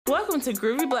Welcome to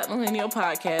Groovy Black Millennial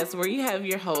Podcast, where you have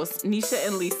your hosts, Nisha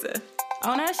and Lisa.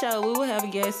 On our show, we will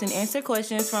have guests and answer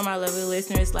questions from our lovely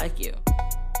listeners like you.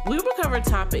 We will cover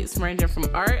topics ranging from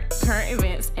art, current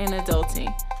events, and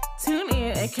adulting. Tune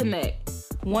in and connect.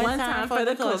 One time for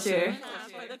the culture.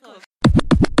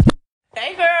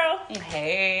 Hey, girl.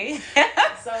 Hey.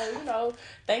 So,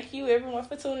 thank you everyone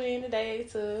for tuning in today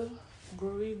to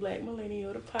Groovy Black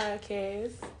Millennial, the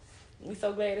podcast. We're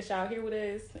so glad that y'all here with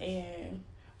us, and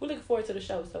we're looking forward to the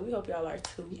show, so we hope y'all are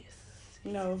too.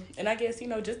 Yes. And I guess,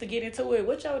 just to get into it,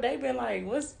 what your day been like?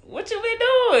 What you been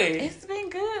doing? It's been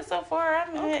good so far. I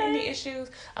haven't had any issues.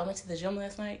 I went to the gym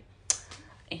last night.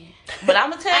 But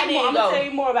I'm going to tell you more. I'm going to tell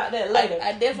you more about that later.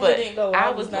 I definitely didn't go. I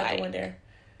was not like, the one there.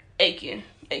 Aching.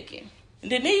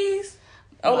 The knees?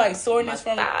 Oh, like soreness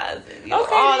from thighs. And,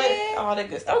 all that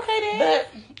good stuff. Okay, then.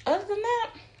 But other than that,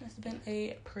 it's been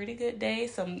a pretty good day.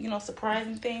 Some,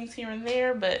 surprising things here and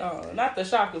there, but... Oh, not the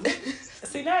shockers.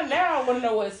 See, now I want to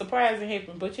know what surprising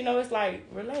happened. But, it's like,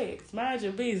 relax. Mind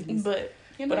your business. But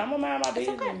I'm going to mind my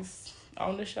business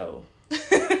on the show.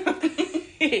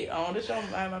 On the show,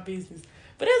 mind my business.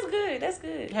 But that's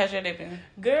good. How's your day been?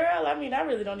 Girl, I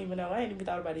really don't even know. I ain't even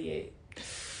thought about it yet.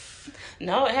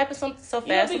 No, it happens so fast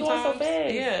sometimes. Going so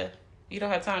fast. Yeah. You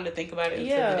don't have time to think about it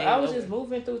until the day I was just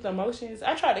moving through the emotions.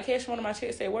 I tried to cash one of my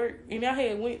checks at work, and I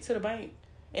had went to the bank,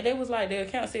 and they was like, their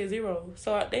account said 0.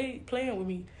 So they playing with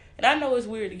me. And I know it's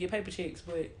weird to get paper checks,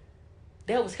 but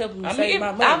that was helping me save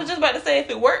my money. I was just about to say, if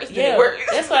it works, then it works.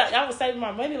 That's why I was saving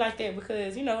my money like that,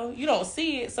 because, you don't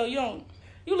see it, so you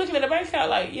looking at the bank account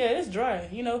like, yeah, it's dry,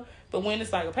 But when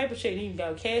it's like a paper check, then you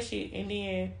gotta cash it, and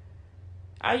then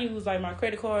I use like my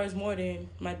credit cards more than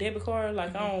my debit card.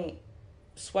 Like, I don't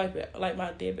swipe it like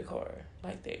my debit card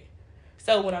like that.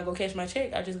 So when I go cash my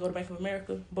check, I just go to Bank of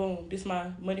America. Boom, this is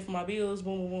my money for my bills.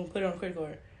 Boom, boom, boom, put it on a credit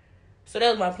card. So that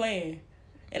was my plan,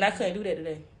 and I couldn't do that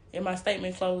today. And my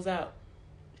statement closed out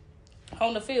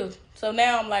on the field. So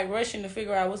now I'm like rushing to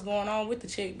figure out what's going on with the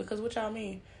check, because what y'all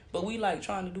mean? But we like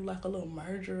trying to do like a little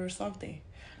merger or something.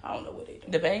 I don't know what they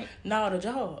do. The bank? No, the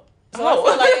job. So I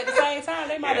feel like at the same time,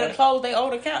 they might have closed their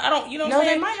old account. I don't, what I'm saying?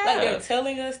 They might have. Like, they're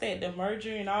telling us that the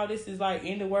merger and all this is like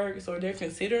in the works, or they're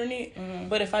considering it. Mm-hmm.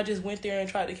 But if I just went there and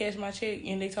tried to cash my check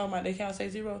and they told me the account say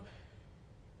 0,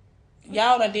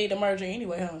 y'all done did the merger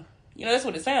anyway, huh? That's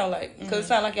what it sounds like. Because it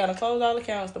sounds like y'all done closed all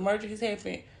accounts, the merger has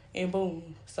happened, and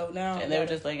boom. So now... And they were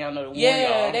just letting y'all know to warn y'all.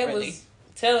 Yeah, they was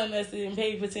telling us it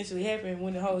may potentially happen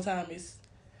when the whole time it's...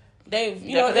 They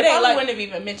probably wouldn't have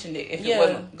even mentioned it if it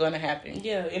wasn't going to happen.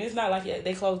 Yeah, and it's not like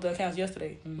they closed the accounts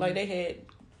yesterday. Mm-hmm. Like, they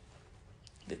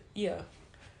had... Yeah.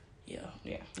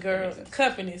 Girl,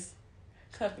 companies.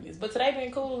 But today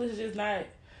been cool. It's just not...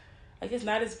 Like, it's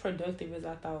not as productive as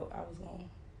I thought I was going.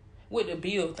 With the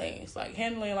bill things. Like,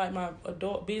 handling, like, my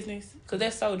adult business. Because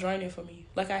that's so draining for me.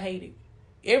 Like, I hate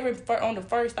it. On the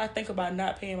first, I think about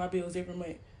not paying my bills every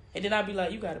month. And then I'd be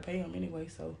like, you got to pay them anyway.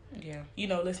 So,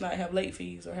 let's not have late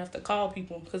fees or have to call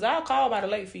people. Because I'll call about a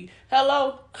late fee.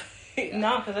 Hello?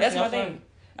 No, because that's my thing.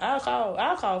 I'll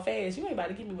call fast. You ain't about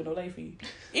to give me with no late fee.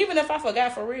 Even if I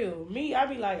forgot for real. I'd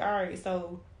be like, all right,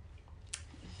 so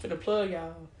for the plug,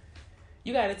 y'all,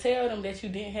 you got to tell them that you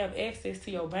didn't have access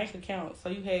to your bank account. So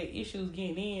you had issues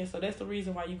getting in. So that's the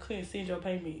reason why you couldn't send your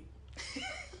payment.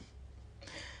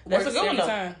 That's a good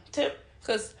one, tip.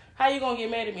 Because... how you gonna get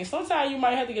mad at me? Sometimes you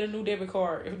might have to get a new debit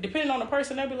card. Depending on the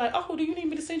person, they'll be like, oh, do you need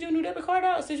me to send you a new debit card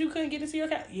out since you couldn't get into your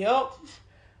account? Yep.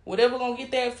 Whatever gonna get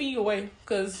that fee away.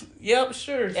 Because,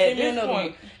 sure. At this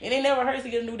point. And it never hurts to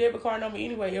get a new debit card number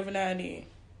anyway, every now and then.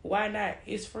 Why not?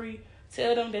 It's free.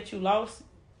 Tell them that you lost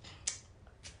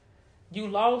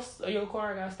or your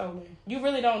car got stolen. You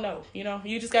really don't know,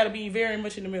 You just got to be very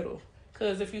much in the middle.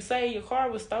 Because if you say your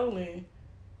car was stolen...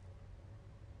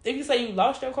 If you say you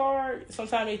lost your card,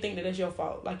 sometimes they think that that's your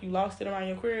fault. Like, you lost it around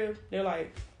your crib. They're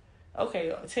like,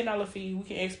 okay, $10 fee, we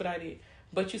can expedite it.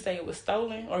 But you say it was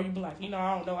stolen, or you be like, I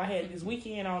don't know, I had it this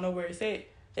weekend, I don't know where it's at.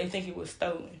 They think it was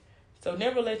stolen. So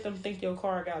never let them think your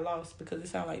car got lost, because it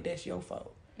sounds like that's your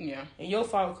fault. Yeah. And your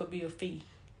fault could be a fee.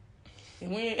 And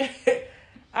when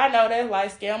I know that's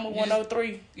like Scammer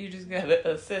 103. You just got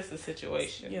to assess the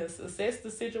situation. Yes, assess the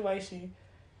situation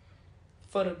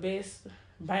for the best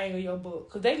bang of your book.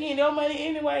 Because they getting your money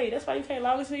anyway. That's why you can't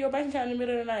log into your bank account in the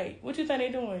middle of the night. What you think they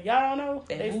doing? Y'all don't know?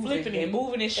 They flipping it. They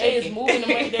moving and shaking. They just moving the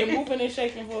money. They moving and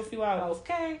shaking for a few hours.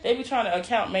 Okay. They be trying to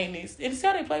account maintenance. And see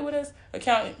how they play with us?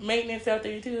 Account maintenance out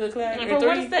there until the client. But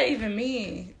what does that even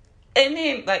mean? And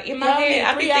then, like, in my head,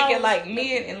 I be thinking, like,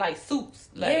 men in, like, suits.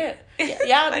 Like,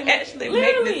 y'all like, actually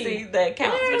maintenance the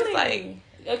accounts. But it's like...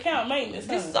 account maintenance.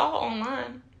 This is all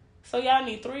online. So y'all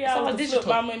need 3 hours to flip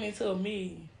my money into $1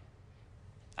 million.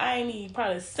 I ain't even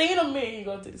probably seen $1 million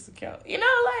go to this account. You know,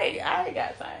 like, I ain't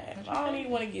got time. I don't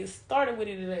even want to get started with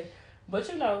it today. But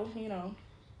you know,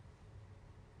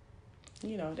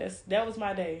 that was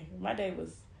my day. My day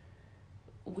was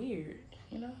weird,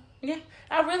 you know? Yeah.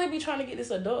 I really be trying to get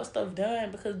this adult stuff done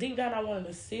because deep down I want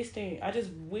an assistant. I just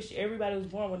wish everybody was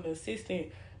born with an assistant.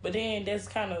 But then that's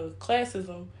kind of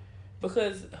classism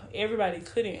because everybody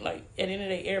couldn't. Like, at the end of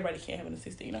the day, everybody can't have an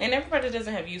assistant, you know? And everybody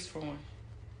doesn't have use for one.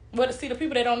 But see, the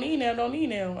people that don't need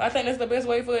them. I think that's the best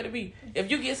way for it to be. If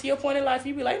you get to your point in life,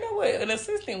 you be like, you know what? An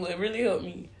assistant would really help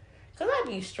me. Because I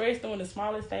be stressed doing the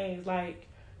smallest things. Like,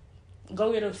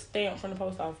 go get a stamp from the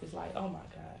post office. Like, oh my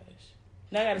gosh.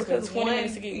 Now I got to spend 20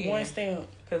 minutes to get one stamp.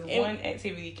 Because one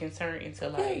activity can turn into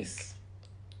like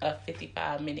a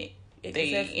 55-minute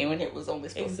thing. And when it was only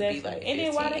supposed to be like 15. And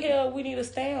then why the hell we need a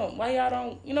stamp? Why y'all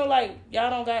don't, like, y'all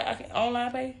don't got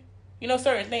online pay? You know,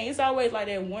 certain things. It's always like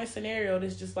that one scenario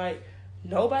that's just like,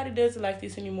 nobody does it like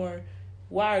this anymore.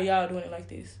 Why are y'all doing it like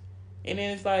this? And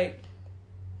then it's like,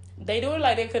 they do it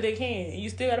like that because they can. And you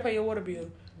still got to pay your water bill.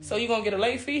 Mm-hmm. So you going to get a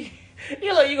late fee?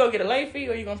 You going to get a late fee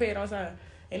or you going to pay it on time?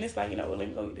 And it's like, let me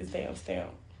go get this damn stamp.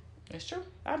 That's true.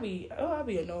 I'll be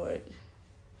annoyed.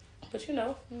 But,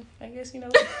 I guess,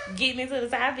 getting into the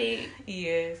topic.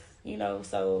 Yes.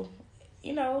 So,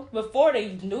 before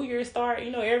the New Year start,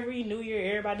 every New Year,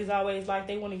 everybody's always like,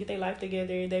 they want to get their life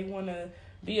together. They want to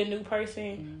be a new person.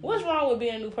 Mm-hmm. What's wrong with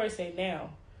being a new person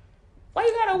now? Why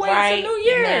you got to wait till New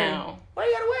Year? Now. Why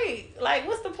you got to wait? Like,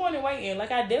 what's the point in waiting?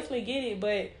 Like, I definitely get it,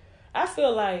 but I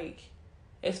feel like,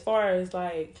 as far as,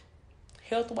 like,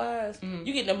 health-wise,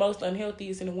 you get the most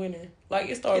unhealthiest in the winter. Like,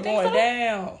 it started going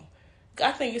down.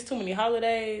 I think it's too many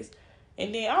holidays.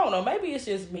 And then, I don't know, maybe it's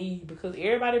just me because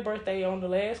everybody's birthday on the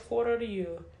last quarter of the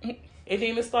year. And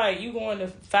then it's like, you going to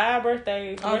 5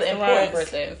 birthdays. All the important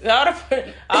birthdays.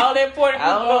 All the important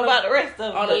I don't know about the rest of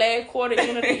them. On the last quarter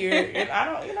end of the year. And I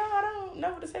don't know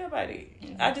what to say about it.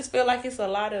 Mm-hmm. I just feel like it's a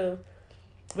lot of...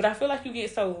 But I feel like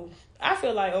I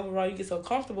feel like overall you get so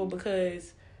comfortable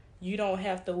because... You don't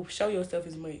have to show yourself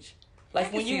as much.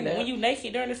 Like when you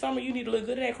naked during the summer, you need to look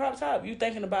good in that crop top. You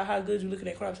thinking about how good you look in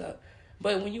that crop top.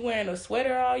 But when you wearing a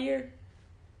sweater all year,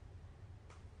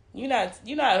 you're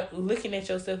not looking at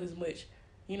yourself as much.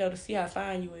 To see how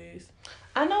fine you is.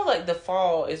 I know like the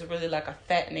fall is really like a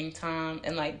fattening time,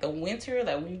 and like the winter,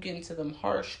 like when you get into them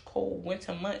harsh, cold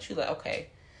winter months, you're like, okay,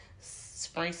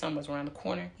 spring, summer's around the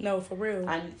corner. No, for real.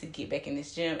 I need to get back in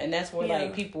this gym. And that's where,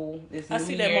 like, people, this new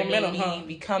year, that momentum,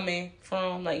 be coming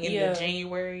from, like, in the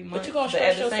January month. But you're going to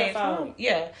stress yourself out.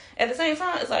 Yeah. At the same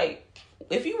time, it's like,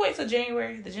 if you wait till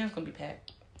January, the gym's going to be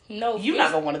packed. No. You're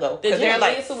not going to want to go. Because there are,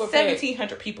 like,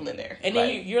 1,700 people in there. And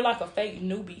then you're like a fake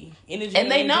newbie in the gym.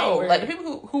 And they know. January. Like, the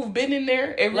people who've been in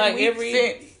there every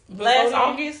week since last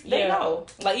August, they know.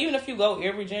 Like, even if you go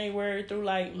every January through,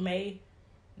 like, May,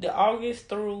 the August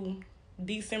through...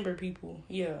 December people.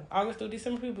 Yeah. August through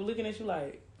December people looking at you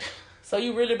like, so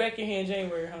you really back in here in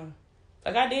January, huh?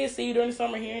 Like, I did see you during the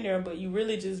summer here and there, but you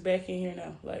really just back in here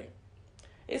now. Like,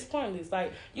 it's pointless.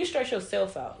 Like, you stress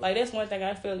yourself out. Like, that's one thing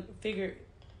I figured.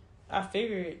 Yeah, hell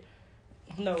yeah,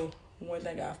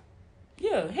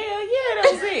 that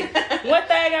was it. One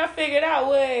thing I figured out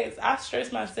was I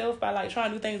stress myself by, like,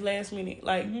 trying to do things last minute.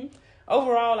 Like,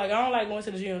 overall, like, I don't like going to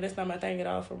the gym. That's not my thing at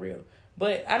all, for real.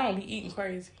 But I don't be eating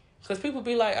crazy. Because people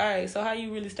be like, all right, so how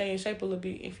you really stay in shape a little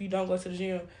bit if you don't go to the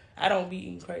gym? I don't be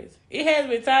eating crazy. It has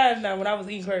been times now when I was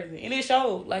eating crazy. And it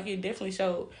showed. Like, it definitely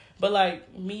showed. But,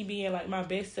 like, me being, like, my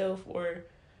best self or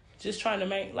just trying to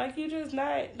make, like, you just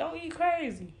don't eat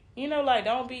crazy. Like,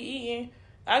 don't be eating.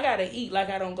 I got to eat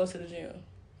like I don't go to the gym.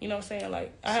 You know what I'm saying?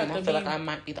 Like, I feel like I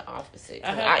might be the opposite.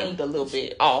 I eat a little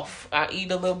bit off. I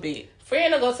eat a little bit.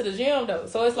 Friend will go to the gym though,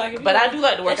 so it's like. But I do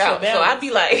like to work out, so I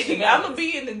be like, I'm gonna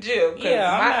be in the gym.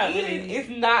 My eating is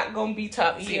not gonna be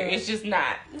top tier. It's just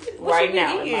not right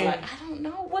now. In my life. I don't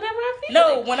know. Whatever I feel.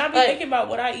 No, when I be thinking about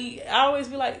what I eat, I always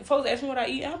be like, folks ask me what I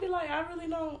eat, I'll be like, I really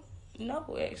don't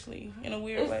know actually, in a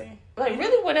weird way. Like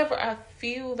really, whatever I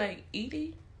feel like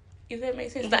eating, if that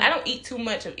makes sense. Like I don't eat too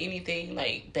much of anything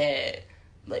like bad.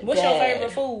 Like what's your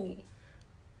favorite food?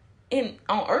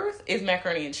 On Earth is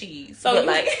macaroni and cheese. So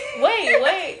wait.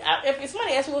 If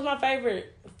somebody asked me what's my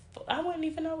favorite, I wouldn't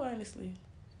even know honestly.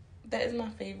 That is my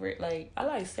favorite. Like I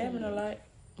like salmon a lot,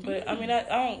 but I mean I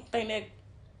don't think that.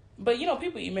 But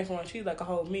people eat macaroni and cheese like a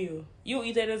whole meal. You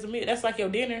eat that as a meal. That's like your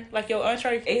dinner, like your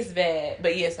entree. It's bad,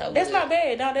 but yes, I would. That's not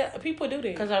bad. No, people do that.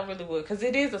 Because I really would. Because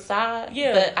it is a side.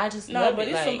 Yeah, but I just love but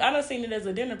it. It's I done seen it as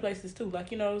a dinner places too.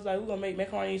 Like it's like we're gonna make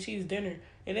macaroni and cheese dinner,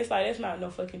 and it's like that's not no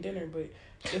fucking dinner, but.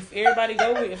 If everybody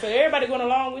going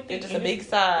along with it, it's just a big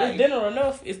side.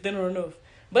 It's dinner enough.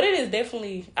 But it is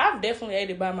definitely, I've definitely ate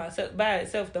it by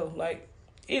itself though. Like,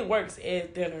 it works as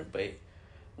dinner, but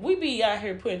we be out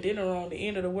here putting dinner on the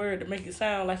end of the word to make it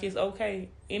sound like it's okay.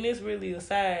 And it's really a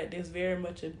side that's very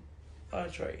much an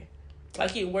entree.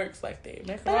 Like, it works like that.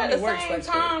 But at the same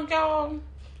time, y'all,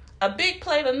 a big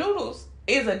plate of noodles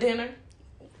is a dinner.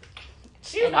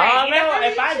 She's right. You know,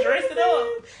 if I dress it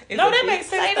up. No, that makes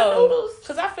sense though.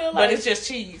 Because I feel like. But it's just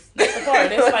cheese. That's the part.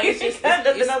 That's like, it's just.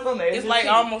 Nothing else on there. It's like cheese.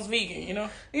 Almost vegan, you know?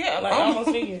 Yeah. Like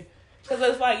almost vegan. Because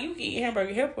it's like, you can eat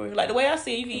hamburger helper. Like, the way I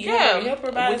see it, you can eat hamburger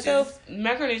helper by itself.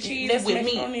 Macaroni and cheese with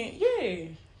meat. Yeah.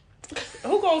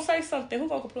 Who gonna say something? Who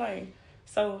gonna complain?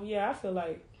 So, yeah, I feel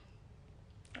like.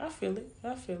 I feel it.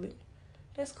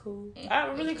 That's cool. I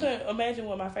really couldn't imagine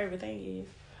what my favorite thing is.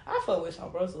 I fuck with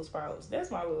some Brussels sprouts. That's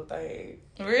my little thing.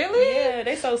 Really? Yeah,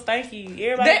 they so stanky.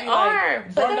 Everybody they are,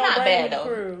 like, but they're not bad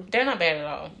though. They're not bad at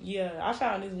all. Yeah, I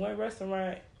found this one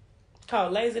restaurant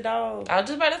called Lazy Dog. I was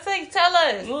just about to say, tell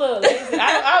us. Look, Lazy.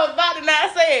 I was about to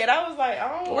not say it. I was like, I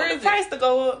don't want the price to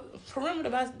go up. Perimeter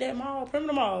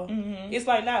Mall. Mm-hmm. It's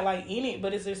like not like in it,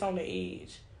 but it's just on the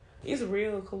edge. It's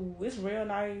real cool. It's real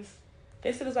nice.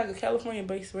 They said it's like a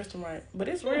California-based restaurant. But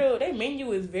it's real. Their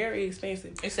menu is very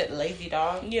expensive. It's at Lazy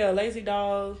Dog? Yeah, Lazy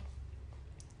Dog.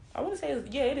 I want to say,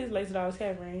 it is Lazy Dog's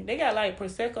Tavern. They got like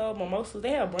Prosecco, mimosas.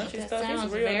 They have brunch and stuff.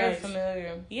 It's real very nice.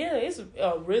 Familiar. Yeah, it's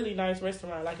a really nice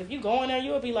restaurant. Like, if you go in there,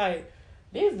 you'll be like,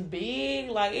 this big.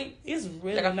 Like, it's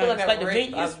really nice. Like the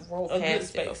venue is a good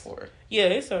space. Before. Yeah,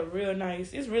 it's a real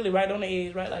nice. It's really right on the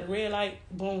edge, right? Like, red light,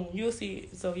 boom, you'll see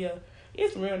it. So, yeah,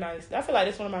 it's real nice. I feel like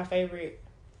it's one of my favorite,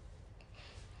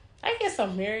 I guess,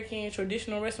 American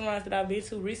traditional restaurants that I've been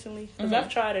to recently. Because I've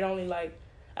tried it only, like,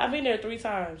 I've been there 3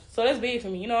 times. So that's big for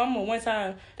me. You know, I'm a one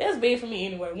time. That's big for me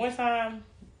anyway. One time,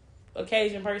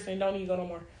 occasion person, don't need to go no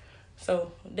more.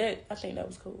 So I think that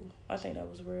was cool. I think that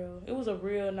was real. It was a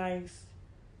real nice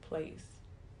place.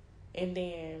 And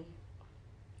then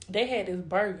they had this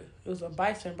burger. It was a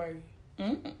bison burger.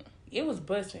 Mm-hmm. It was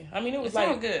busting. I mean, it was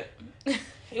like good.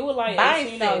 It was like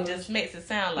bison just makes it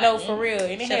sound like no, for real.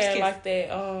 And it had like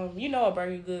that. You know, a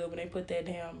burger good when they put that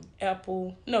damn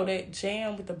that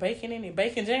jam with the bacon in it,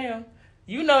 bacon jam.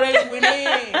 You know they went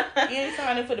in.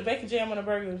 Anytime they put the bacon jam on a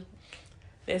burger,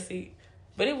 that's it.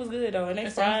 But it was good though, and their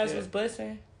fries was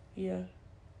busting. Yeah.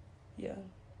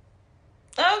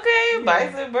 Okay,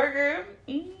 bison burger.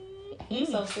 Mm-hmm.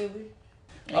 So silly.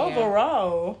 Yeah.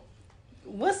 Overall,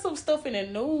 what's some stuff in the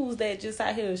news that just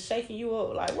out here shaking you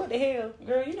up? Like, what the hell?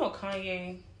 Girl, you know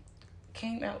Kanye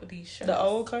came out with these shirts. The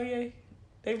old Kanye?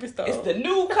 It's the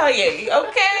new Kanye,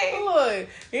 okay? Look,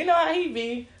 you know how he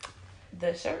be.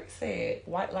 The shirt said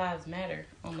White Lives Matter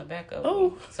on the back of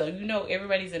it. So you know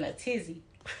everybody's in a tizzy.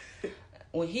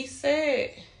 When he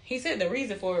said the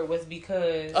reason for it was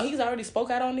because... Oh, he's already spoke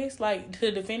out on this, like,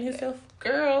 to defend himself?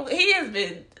 Girl, he has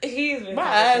been my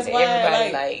eyes wide,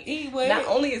 everybody, like not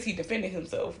only is he defending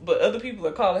himself, but other people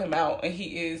are calling him out, and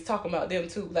he is talking about them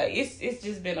too. Like, it's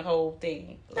just been a whole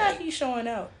thing. Like, he's showing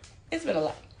out. It's been a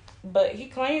lot. But he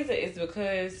claims that it's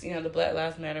because, you know, the Black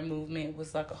Lives Matter movement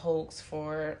was like a hoax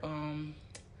for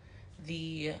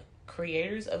the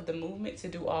creators of the movement to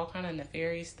do all kind of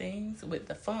nefarious things with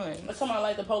the funds. I'm talking about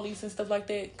like the police and stuff like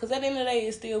that. Because at the end of the day,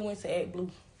 it still went to ActBlue.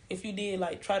 If you did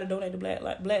like try to donate to Black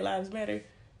Lives Matter,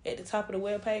 at the top of the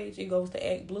webpage, it goes to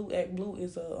ActBlue. ActBlue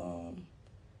is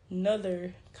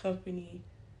another company.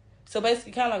 So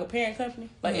basically, kind of like a parent company.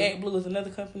 Like ActBlue is another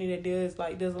company that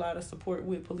does a lot of support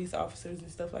with police officers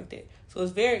and stuff like that. So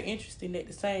it's very interesting that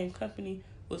the same company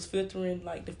was filtering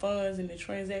like the funds and the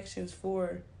transactions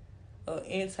for an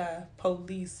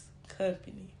anti-police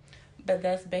company. But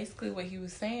that's basically what he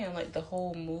was saying. Like, the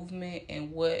whole movement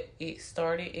and what it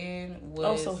started in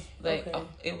was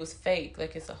it was fake.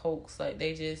 Like, it's a hoax. Like,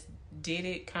 they just did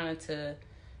it kind of to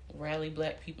rally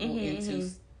black people into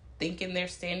thinking they're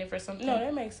standing for something. No,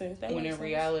 that makes sense. When in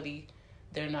reality,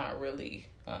 they're not really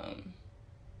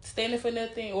standing for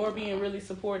nothing or being really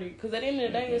supported. Because at the end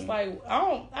of the day, it's like,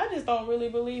 I just don't really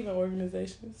believe in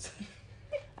organizations.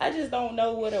 I just don't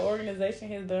know what an organization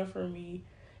has done for me.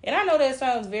 And I know that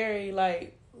sounds very,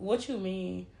 like, what you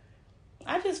mean.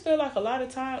 I just feel like a lot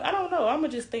of times, I don't know,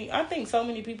 I think so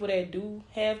many people that do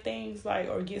have things, like,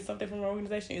 or get something from an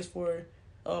organization is for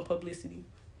publicity.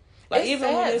 Like, even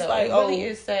sad, when it's though. Like, it really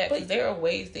is sad, because there are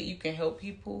ways that you can help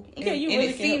people. Yeah, and really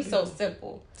it seems so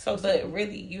simple. But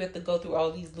really, you have to go through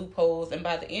all these loopholes, and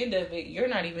by the end of it, you're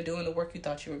not even doing the work you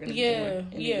thought you were going to be doing.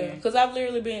 Yeah, because I've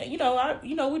literally been, we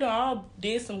done all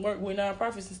did some work with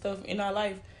nonprofits and stuff in our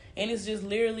life, and it's just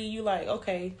literally you like,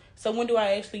 okay, so when do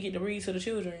I actually get to read to the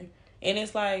children? And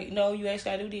it's like, no, you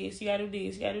actually gotta do this, you gotta do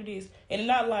this, you gotta do this. And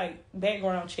not like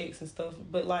background checks and stuff,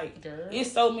 but like,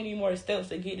 it's so many more steps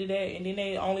to get to that. And then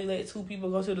they only let 2 people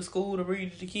go to the school to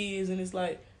read to the kids. And it's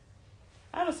like,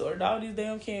 I done sorted all these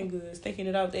damn canned goods, thinking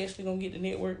that I was actually gonna get to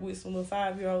network with some little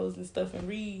 5-year-olds and stuff and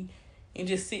read and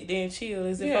just sit there and chill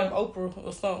as if I'm Oprah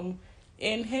or something.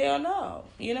 And hell no,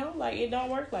 you know, like, it don't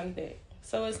work like that.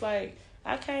 So it's like,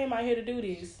 I came out here to do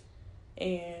this,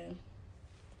 and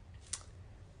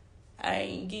I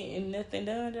ain't getting nothing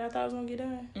done that I thought I was going to get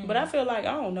done. Mm-hmm. But I feel like,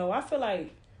 I don't know, I feel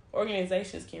like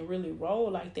organizations can really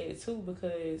roll like that too,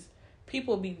 because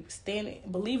people be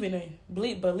believing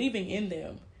in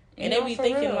them. And they be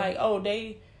thinking real. Like, oh,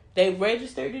 they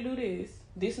registered to do this.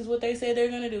 This is what they said they're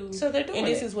going to do. So they're doing and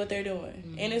this is what they're doing.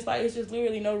 Mm-hmm. And it's like, it's just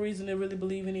literally no reason to really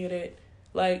believe any of that.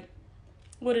 Like,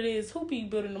 what it is, who be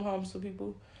building them homes for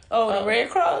people? Oh, the Red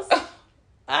Cross?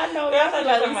 I know. I thought you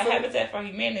were talking about Habitat for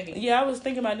Humanity. Yeah, I was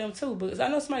thinking about them too, because I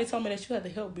know somebody told me that you had to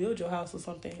help build your house or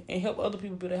something and help other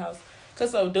people build a house.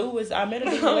 Because I met a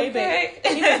dude way back.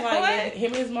 He was like,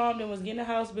 him and his mom then was getting a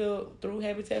house built through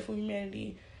Habitat for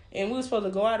Humanity, and we were supposed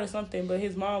to go out or something, but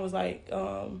his mom was like,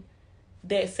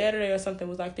 that Saturday or something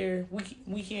was like their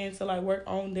weekend to like work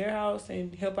on their house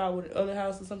and help out with the other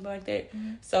house or something like that.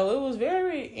 Mm-hmm. So it was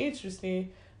very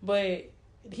interesting, but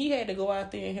he had to go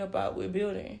out there and help out with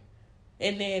building.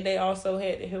 And then they also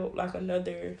had to help like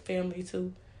another family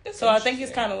too. So I think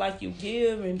it's kind of like you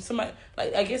give, and somebody,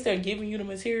 like, I guess they're giving you the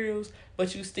materials,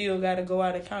 but you still got to go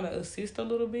out and kind of assist a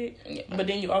little bit. Yeah. But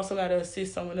then you also got to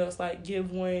assist someone else, like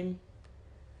give one,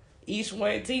 each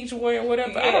one, teach one,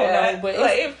 whatever. Yeah. I don't know, but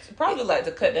like, it's probably like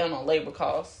to cut down on labor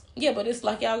costs. Yeah, but it's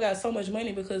like y'all got so much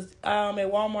money because at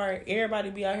Walmart, everybody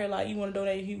be out here like, you want to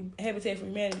donate Habitat for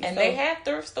Humanity. And so, they have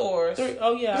thrift stores.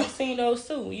 Oh, yeah, I've seen those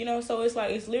too, you know? So it's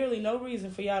like, it's literally no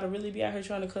reason for y'all to really be out here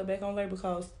trying to cut back on labor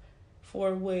costs for,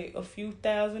 a few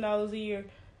 $1,000s a year,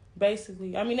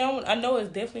 basically. I mean, I know it's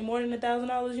definitely more than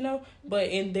 $1,000, you know? But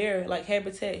in their, like,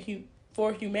 Habitat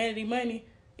for Humanity money,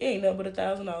 it ain't nothing but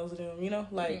 $1,000 to them, you know?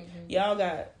 Like, y'all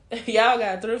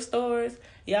got thrift stores,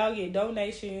 y'all get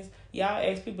donations, y'all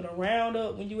ask people to round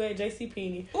up when you at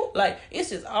JCPenney. Like, it's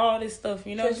just all this stuff,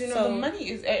 you know? Because, the money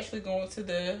is actually going to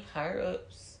the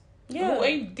higher-ups. Yeah. Who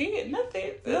ain't did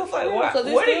nothing. It's like,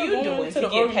 what are you doing to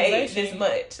get paid this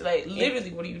much? Like,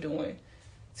 literally, what are you doing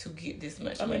to get this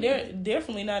much money? I mean, they're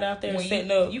definitely not out there setting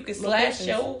up. You can slash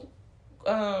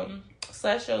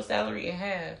your salary in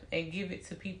half and give it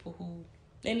to people who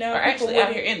and now are actually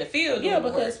out here in the field. Yeah,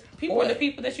 because people, or the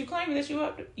people that you claiming that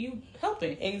you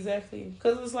helping. Exactly,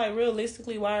 because it's like,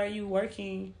 realistically, why are you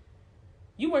working?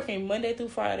 You working Monday through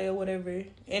Friday or whatever,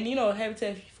 and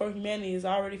Habitat for Humanity is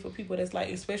already for people that's like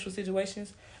in special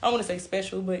situations. I don't want to say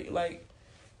special, but like,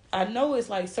 I know it's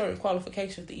like certain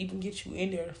qualifications to even get you in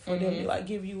there for them to like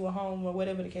give you a home or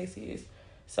whatever the case is.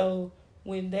 So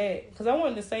when that, because I don't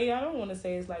want to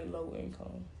say it's like low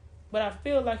income. But I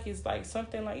feel like it's like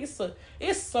something like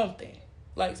it's something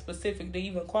like specific to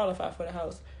even qualify for the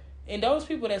house. And those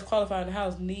people that's qualifying the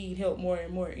house need help more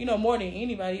and more. More than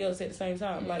anybody else at the same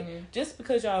time. Like, just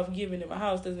because y'all have given them a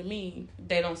house doesn't mean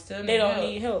they don't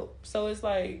need help. So it's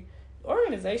like,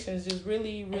 organizations just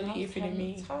really, really iffy to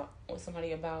me. Talk with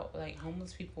somebody about like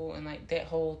homeless people and like that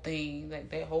whole thing, like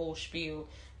that whole spiel.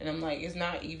 And I'm like, it's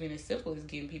not even as simple as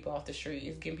getting people off the street.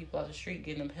 It's getting people off the street,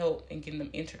 getting them help, and getting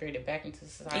them integrated back into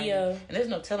society. Yeah. And there's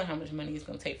no telling how much money it's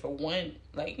going to take for one,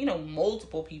 like,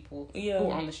 multiple people who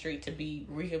are on the street to be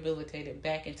rehabilitated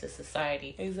back into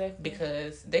society. Exactly.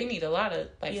 Because they need a lot of,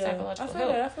 like, psychological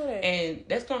help. I feel that. And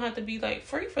that's going to have to be, like,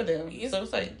 free for them. So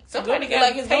it's like, somebody got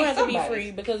to pay somebody. To be free,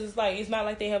 because it's like, it's not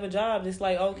like they have a job. It's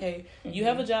like, okay, you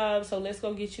have a job, so let's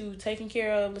go get you taken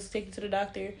care of. Let's take you to the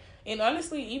doctor. And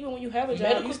honestly, even when you have a job,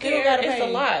 medical you still gotta pay. It's a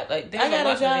lot. Like, there's a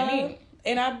lot that they need.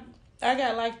 And I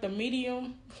got like the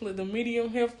medium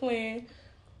health plan,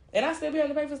 and I still be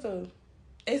having to pay for stuff.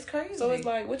 It's crazy. So it's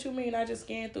like, what you mean? I just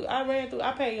scanned through. I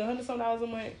paid $100 some a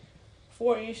month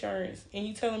for insurance, and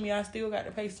you telling me I still got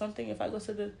to pay something if I go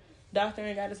to the doctor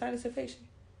and got a sinus infection?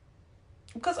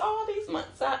 Because all these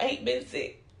months I ain't been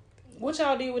sick. What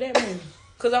y'all did with that money?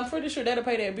 Because I'm pretty sure that'll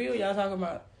pay that bill y'all talking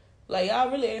about. Like,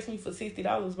 y'all really asked me for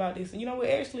 $60 about this. And you know what?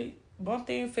 Actually, bumped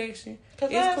the infection.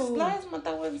 Because last month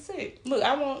I wasn't sick. Look,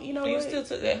 I won't, but you still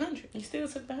took that $100. You still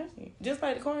took the $100. Just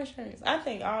like the car insurance. I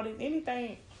think all this,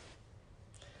 anything,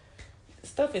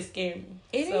 stuff is scary.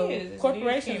 It is.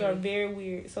 Corporations are very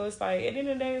weird. So it's like, at the end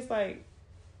of the day, it's like,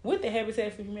 with the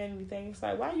Habitat for Humanity thing, it's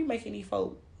like, why are you making these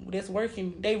folk that's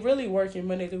working, they really working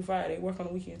Monday through Friday, work on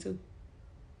the weekend too?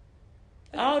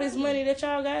 All this money that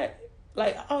y'all got,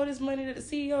 like, all this money that the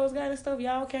CEOs got and stuff,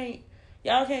 y'all can't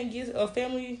get a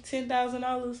family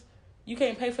 $10,000 You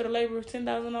can't pay for the labor of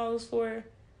 $10,000 for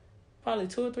probably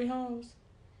 2 or 3 homes.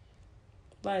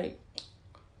 Like,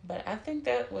 but I think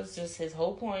that was just his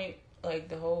whole point. Like,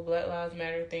 the whole Black Lives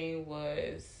Matter thing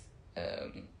was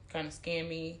kind of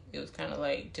scammy. It was kind of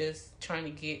like just trying to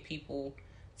get people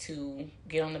to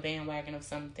get on the bandwagon of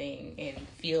something and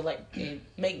feel like, and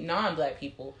make non-black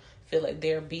people feel like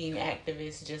they're being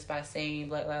activists just by saying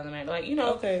Black Lives Matter. Like, you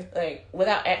know, like,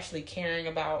 without actually caring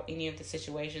about any of the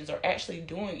situations or actually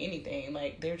doing anything.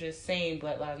 Like, they're just saying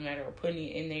Black Lives Matter or putting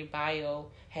it in their bio,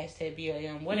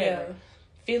 #BLM, whatever. Yeah.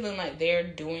 Feeling like they're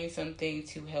doing something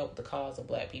to help the cause of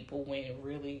black people when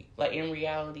really, like, in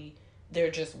reality,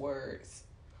 they're just words.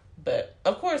 But,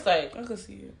 of course, like, I could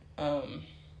see it.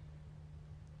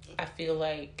 I feel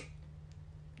like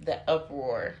the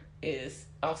uproar is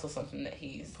also something that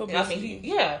he's publicity.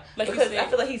 Like, because I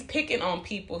feel like he's picking on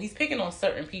people. He's picking on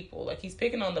certain people. Like, he's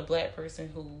picking on the black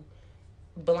person who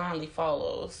blindly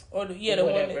follows, or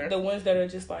the ones that are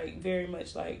just like very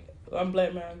much like, I'm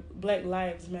Black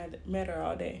Lives Matter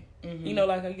all day. Mm-hmm. You know,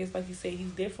 like, I guess like you said,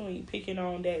 he's definitely picking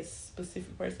on that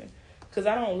specific person. Because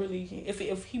I don't really, if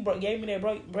he gave me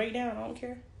that breakdown, I don't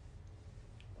care.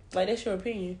 Like, that's your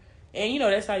opinion. And, you know,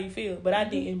 that's how you feel. But I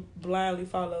didn't blindly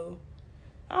follow.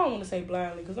 I don't want to say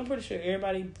blindly, because I'm pretty sure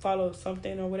everybody follows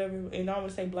something or whatever. And I don't want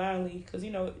to say blindly, because,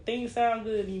 you know, things sound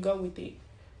good and you go with it.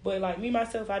 But, like, me,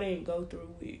 myself, I didn't go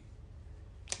through it.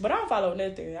 But I don't follow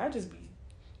nothing. I just be.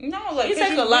 No, like, it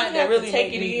takes a lot to really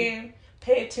take it in,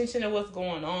 pay attention to what's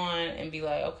going on, and be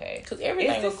like, okay. Because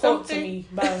everything is quote to me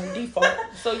by default.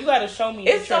 So you got to show me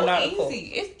that you're not a cult.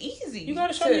 It's easy. You got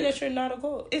to show me that you're not a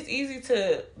cult. It's easy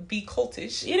to be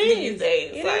cultish these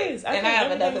days. It is. And I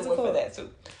have another one for that, too.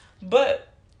 But.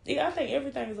 Yeah, I think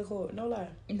everything is a cult. No lie.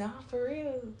 Nah, for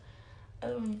real.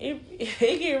 It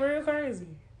get real crazy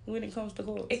when it comes to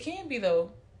cults. It can be, though.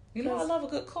 You know, I love a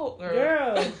good cult,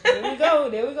 girl.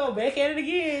 There we go. Back at it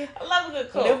again. I love a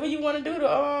good cult. Whatever you want to do,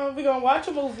 we're going to watch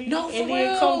a movie. No, and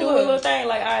then come do a little thing.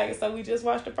 Like, all right, so we just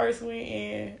watched the first one,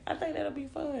 and I think that'll be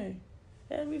fun.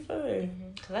 That'll be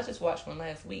fun. Because I just watched one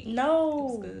last week.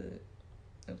 No.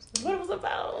 It was good. What it was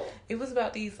about? It was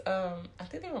about these, I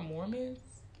think they were Mormons.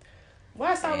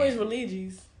 Why it's always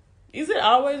religious? Is it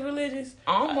always religious?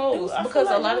 Almost. Because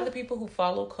a lot of the people who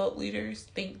follow cult leaders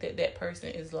think that person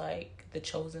is like the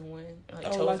chosen one,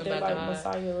 like chosen by God,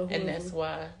 Messiah, and that's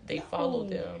why they follow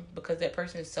them, because that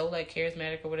person is so like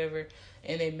charismatic or whatever,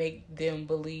 and they make them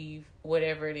believe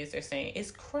whatever it is they're saying.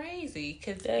 It's crazy,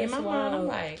 because in my mind I'm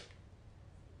like,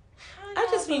 I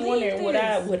just be wondering would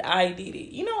I did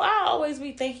it. You know, I always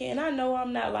be thinking, and I know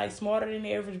I'm not like smarter than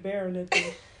the average bear or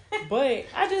nothing, but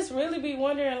I just really be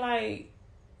wondering, like,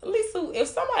 Lisa, if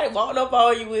somebody walked up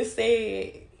on you and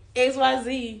said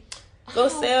XYZ, go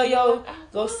sell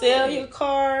your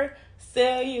car,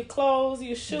 sell your clothes,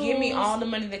 your shoes. Give me all the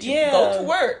money that you go to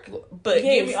work, but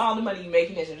give me all the money you're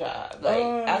making at your job. Like,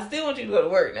 I still want you to go to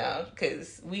work now,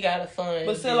 because we gotta fund.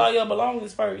 But sell all your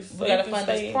belongings first. We gotta fund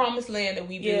this promised land that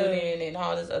we building and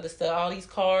all this other stuff, all these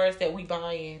cars that we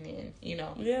buying, and you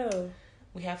know. Yeah.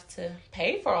 We have to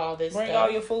pay for all this. Bring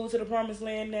all your food to the promised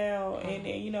land now, and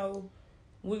then, you know.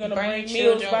 We're going to bring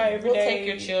meals by every day. We'll take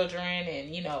your children and,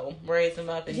 you know, raise them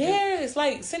up. And it's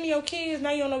like sending your kids.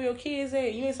 Now you don't know where your kids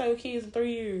at. You ain't saw your kids in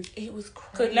 3 years. It was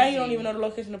crazy. Because now you don't even know the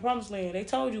location of the promised land. They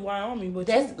told you Wyoming, but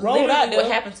that's literally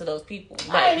what happened to those people.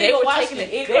 Like, they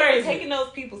were taking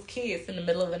those people's kids in the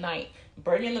middle of the night,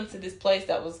 bringing them to this place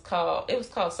that was called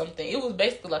something. It was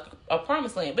basically like a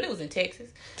promised land, but it was in Texas.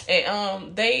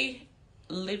 And they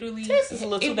literally... Texas is a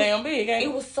little too damn big, ain't it?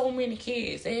 It was so many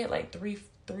kids. They had like 300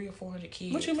 or 400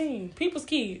 kids. What you mean? People's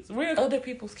kids? Real other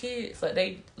people's kids. Like,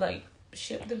 they like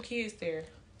shipped them kids there.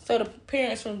 So the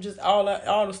parents from just all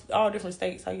different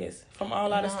states, I guess, from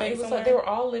all out of states. It was like they were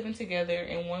all living together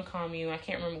in one commune. I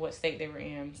can't remember what state they were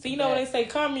in. So you know when they say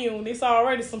commune, it's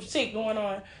already some shit going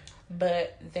on.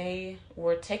 But they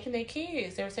were taking their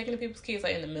kids. They were taking the people's kids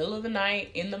like in the middle of the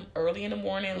night, early in the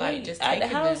morning, like just at taking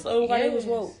the house. them. Or while they was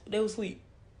woke, they was asleep.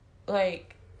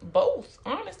 Like both,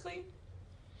 honestly.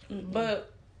 Mm-hmm. But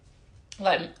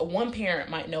like one parent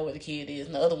might know where the kid is,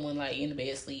 and the other one like in the bed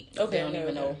asleep. Okay, they don't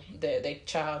even know that their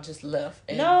child just left.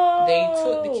 And they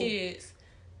took the kids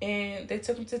and they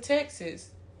took them to Texas,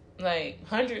 like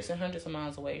hundreds and hundreds of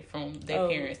miles away from their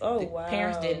parents. The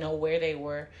parents didn't know where they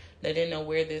were. They didn't know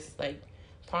where this like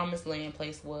promised land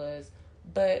place was,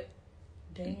 but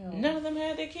none of them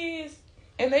had their kids,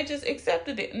 and they just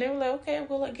accepted it. And they were like, okay,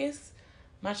 well, I guess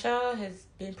my child has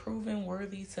been proven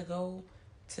worthy to go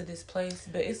to this place.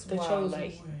 But it's wild.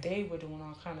 Like, they were doing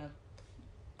all kind of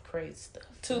crazy stuff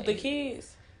to the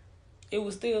kids. It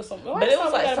was still something, but it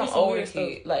was like some older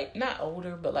kid, like not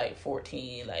older, but like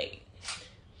 14, like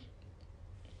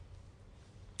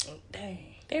Dang.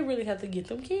 They really have to get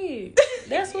them kids.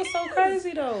 That's what's so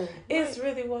crazy though. It's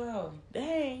really wild.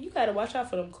 Dang, you gotta watch out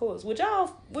for them courts. Would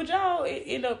y'all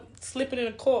end up slipping in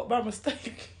a court by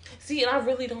mistake? See, and I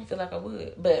really don't feel like I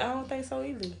would, but I don't think so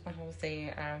either. Like I was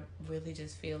saying, I really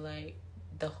just feel like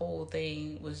the whole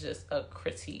thing was just a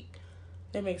critique.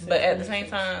 That makes sense. But at the same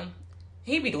time,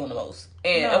 he be doing the most,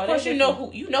 and of course you know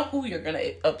who you're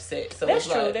gonna upset. So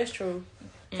that's true. That's true.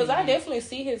 Because I definitely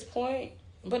see his point,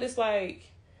 but it's like,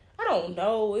 I don't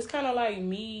know. It's kind of like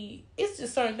me. It's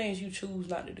just certain things you choose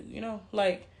not to do, you know?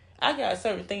 Like, I got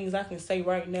certain things I can say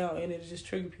right now and it just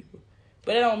trigger people.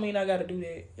 But that don't mean I got to do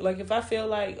that. Like, if I feel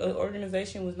like an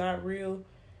organization was not real,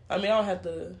 I mean, I don't have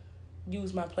to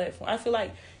use my platform. I feel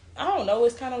like, I don't know.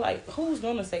 It's kind of like, who's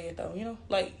going to say it, though, you know?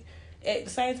 Like, at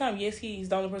the same time, yes, he's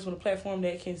the only person on the platform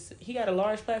that can... He got a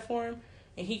large platform,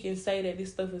 and he can say that this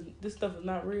stuff is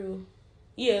not real.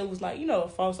 Yeah, it was like, you know, a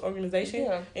false organization.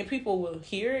 Yeah. And people will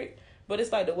hear it. But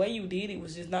it's like the way you did it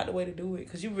was just not the way to do it.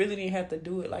 Because you really didn't have to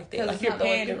do it like that. Like, you're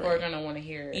pandering. People are going to want to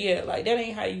hear it. Yeah, like, that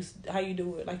ain't how you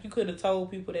do it. Like, you could have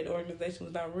told people that the organization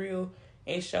was not real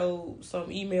and showed some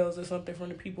emails or something from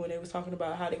the people, and they was talking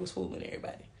about how they was fooling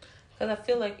everybody. Because I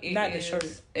feel like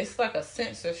it's like a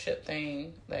censorship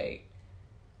thing. Like,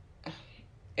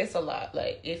 it's a lot.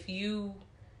 Like, if you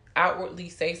outwardly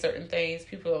say certain things,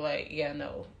 people are like, yeah,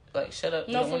 no. Like, shut up.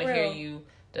 We don't want to hear you.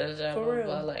 Da, da, blah, blah,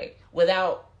 blah. Like,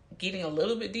 without getting a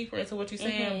little bit deeper into what you're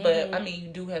saying. But, I mean, you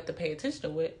do have to pay attention to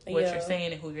what you're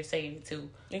saying and who you're saying it to.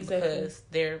 Exactly. Because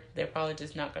they're probably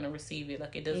just not going to receive it.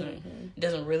 Like, it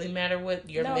doesn't really matter what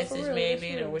your message may have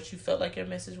been or what you felt like your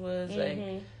message was. Like,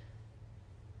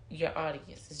 your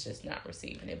audience is just not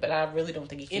receiving it. But I really don't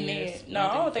think he cares. No,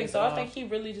 I don't think so. I think he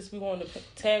really just be wanting to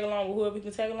tag along with whoever he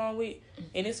can tag along with.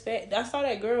 And it's fact. I saw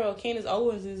that girl, Candace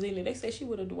Owens, is in it. They said she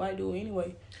would have white dude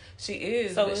anyway. She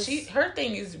is. So her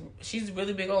thing is, she's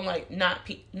really big on like not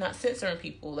censoring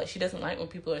people. Like, she doesn't like when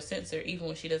people are censored, even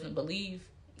when she doesn't believe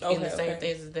in the same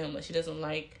things as them. Like, she doesn't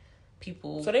like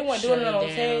people. So they weren't doing it on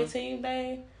a tag team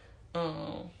thing. I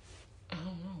don't know.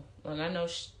 Like,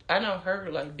 I know her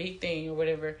like big thing or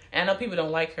whatever. And I know people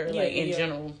don't like her in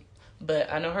general, but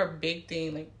I know her big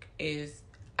thing like is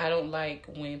I don't like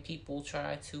when people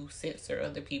try to censor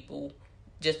other people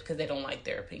just because they don't like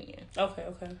their opinion. Okay.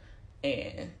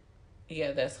 And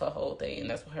yeah, that's her whole thing, and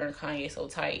that's why her and Kanye so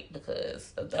tight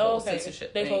because of the whole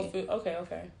censorship thing. Both feel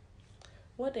okay.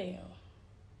 What the hell?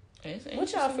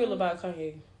 What y'all feel about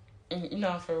Kanye?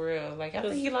 No, for real. Like, I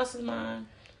think he lost his mind.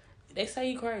 They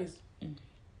say he crazy.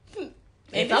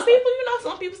 And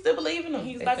some people still believe in him.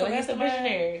 He's like a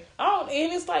visionary. And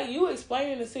it's like you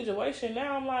explaining the situation.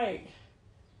 Now I'm like,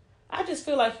 I just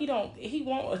feel like he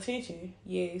want attention.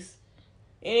 Yes.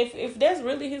 And if that's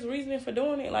really his reasoning for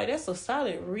doing it, like, that's a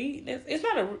solid it's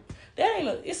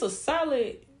a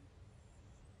solid,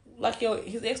 like,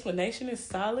 his explanation is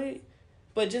solid,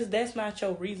 but just that's not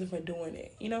your reason for doing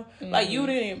it, you know? Mm-hmm. Like, you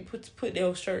didn't put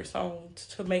those shirts on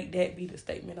to make that be the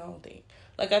statement, I don't think.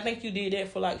 Like, I think you did that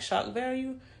for, like, shock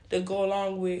value to go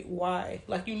along with why.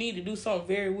 Like, you need to do something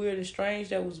very weird and strange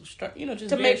that was, you know, just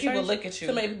to make people look at you.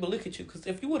 To make people look at you. Because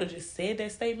if you would have just said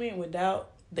that statement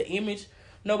without the image,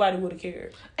 nobody would have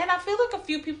cared. And I feel like a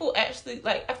few people actually,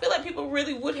 like, I feel like people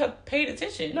really would have paid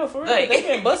attention. No, for real. Like, they've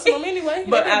been busting them anyway.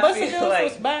 But they've been busting them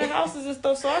for buying houses and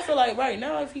stuff. So I feel like right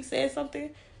now, if he said something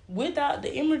without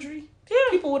the imagery,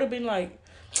 people would have been like,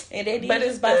 and they did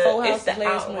just buy 4 houses last month. It's the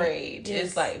outrage. Yes.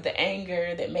 It's like the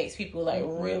anger that makes people like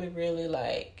really, really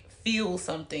like feel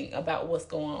something about what's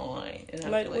going on. And I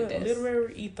like, feel like that's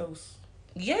literary ethos.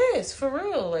 Yes, for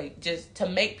real. Like, just to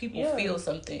make people feel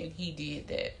something, he did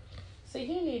that. See,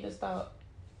 he need to stop.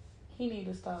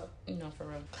 No, for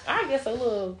real. I guess a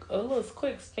little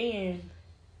quick spin.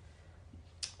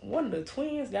 One of the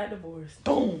twins got divorced.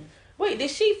 Boom. Wait, did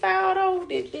she file though?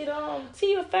 Did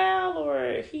Tia file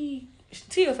or he?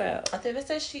 Tia filed. I think it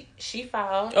said she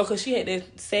filed. Oh, because she had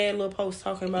that sad little post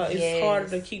talking about it's harder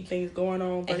to keep things going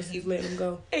on versus letting them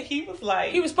go. And he was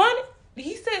like, he responded.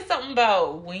 He said something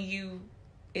about when you.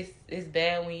 It's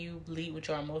bad when you lead with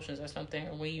your emotions or something,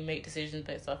 or when you make decisions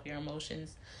based off your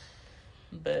emotions.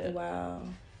 But wow,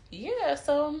 yeah.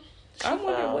 So I'm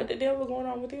wondering what the devil going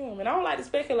on with him, and I don't like to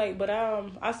speculate, but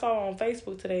I saw on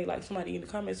Facebook today, like, somebody in the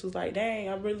comments was like, "Dang,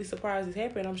 I'm really surprised this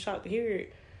happened. I'm shocked to hear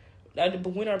it." But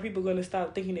when are people going to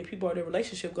stop thinking that people are their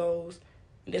relationship goals?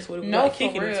 And that's what it was like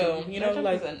kicking into. You know,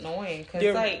 like, it's annoying because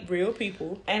they're like real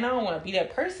people, and I don't want to be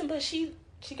that person, but she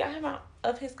got him out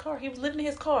of his car. He was living in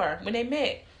his car when they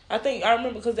met. I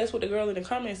remember because that's what the girl in the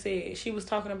comments said. She was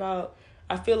talking about,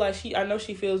 I know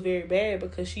she feels very bad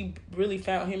because she really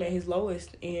found him at his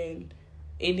lowest, and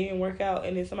it didn't work out,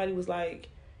 and then somebody was like,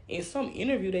 in some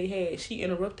interview they had, she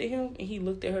interrupted him, and he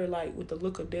looked at her like with the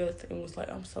look of death and was like,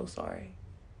 "I'm so sorry."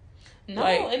 No,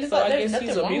 like, and it's so like there's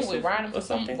nothing wrong with riding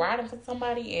for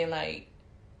somebody and like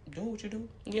do what you do.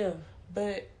 Yeah,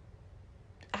 but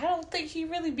I don't think he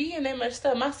really be in that much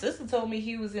stuff. My sister told me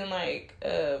he was in like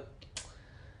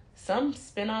some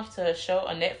spinoff to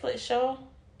a Netflix show,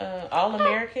 All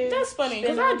American. That's funny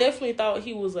because I definitely thought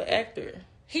he was an actor.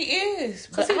 He is,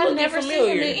 but I never seen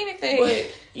him in anything.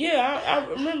 But yeah,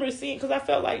 I remember seeing, because I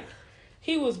felt like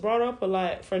he was brought up a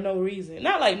lot for no reason.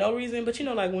 Not like no reason, but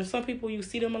like when some people you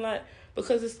see them a lot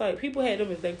because it's like people had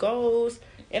them as their goals,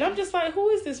 and I'm just like, who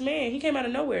is this man? He came out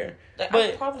of nowhere. Like,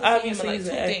 but obviously he's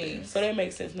an actor, so that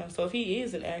makes sense now. So if he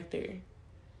is an actor,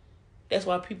 that's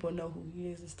why people know who he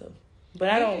is and stuff. But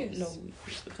I don't know who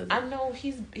he is because I know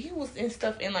he was in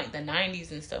stuff in like the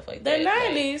 90s and stuff like that. The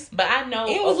 90s? Like, but I know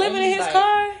he was living in his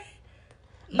car?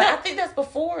 But I think that's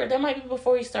before. That might be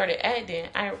before he started acting.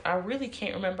 I really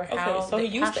can't remember how. Okay, so he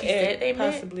used to act,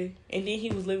 possibly. And then he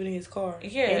was living in his car.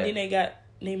 Yeah. And then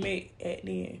they met at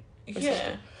the end.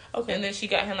 Yeah. Okay. And then she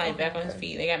got him back on his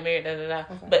feet. They got married,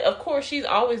 Okay. But of course, she's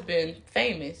always been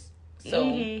famous.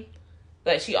 So...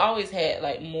 Like, she always had,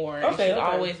 like, more. Okay, she's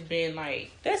always been,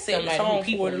 like, that's somebody who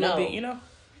people know. Bit,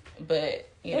 But,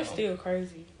 that's still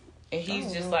crazy. And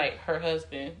he's just, like, her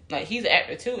husband. Like, he's an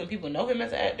actor, too, and people know him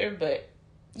as an actor, but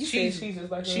she's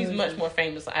just like she's much more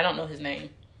famous. I don't know his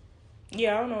name.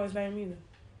 Yeah, I don't know his name either.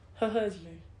 Her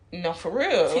husband. No, for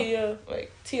real. Tia.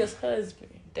 Like, Tia's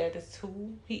husband. That is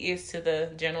who he is to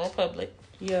the general public.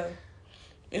 Yeah.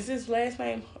 Is his last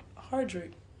name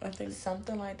Hardrick? I think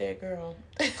something like that, girl.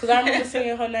 Because I remember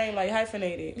seeing her name like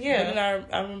hyphenated. Yeah. But then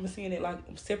I remember seeing it like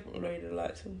separated a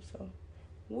lot too. So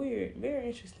weird. Very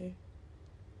interesting.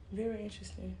 Very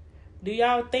interesting. Do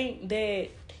y'all think that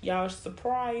y'all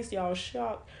surprised? Y'all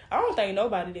shocked? I don't think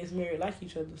nobody that's married like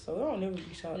each other. So I don't never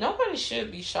be shocked. Nobody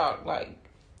should be shocked. Like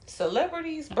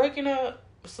celebrities breaking up.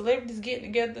 Celebrities getting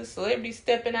together, celebrities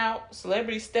stepping out,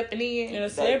 celebrities stepping in. And a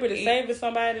celebrity saving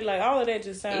somebody, like all of that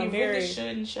just sounds very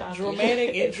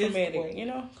dramatic and traumatic,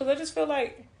 Because I just feel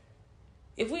like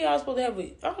if we all supposed to have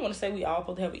I don't want to say we all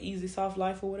supposed to have an easy, soft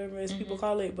life or whatever as people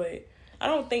call it, but I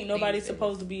don't think nobody's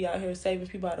supposed to be out here saving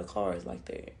people out of cars like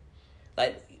that.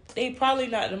 Like, they probably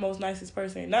not the most nicest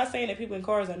person. Not saying that people in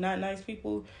cars are not nice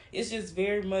people. It's just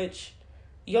very much,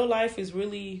 your life is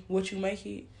really what you make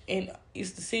it. And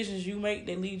it's decisions you make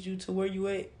that lead you to where you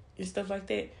at and stuff like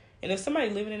that. And if somebody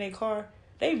living in a car,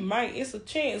 it's a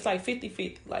chance, like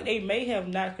 50-50. Like, they may have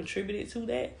not contributed to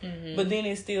that. Mm-hmm. But then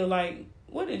it's still like,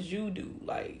 what did you do?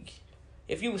 Like,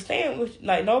 if you were staying with,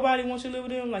 like, nobody wants you to live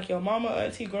with them, like your mama,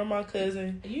 auntie, grandma,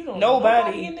 cousin. You don't know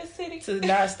nobody in this city to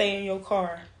not stay in your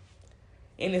car.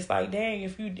 And it's like, dang,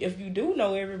 if you do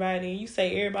know everybody and you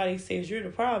say everybody says you're the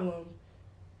problem,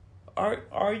 are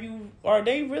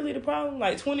they really the problem?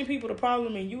 Like 20 people the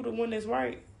problem and you the one that's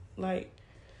right? Like,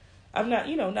 I'm not,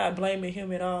 not blaming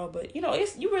him at all, but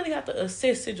it's, you really have to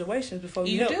assess situations before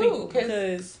you help people,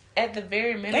 because at the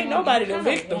very minimum, ain't nobody the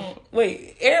victim.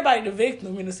 Wait, everybody the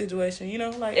victim in the situation,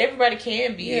 like everybody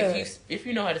can be if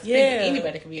you know how to speak.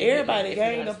 Anybody can be. Everybody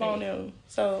ganged up on them.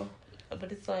 So,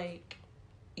 but it's like,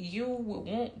 you would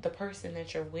want the person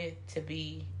that you're with to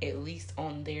be at least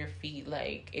on their feet,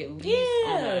 like at least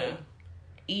on a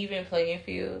even playing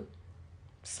field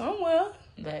somewhere,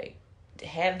 like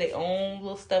have their own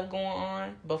little stuff going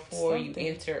on before you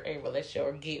enter a relationship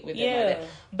or get with them like that.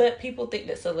 But people think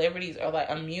that celebrities are like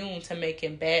immune to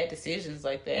making bad decisions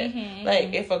like that.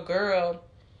 Like if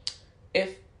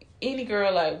any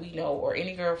girl like we know or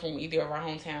any girl from either of our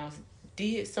hometowns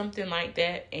did something like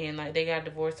that and like they got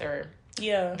divorced or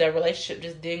the relationship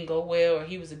just didn't go well or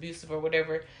he was abusive or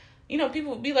whatever,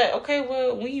 people would be like, okay,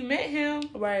 well, when you met him,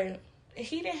 right,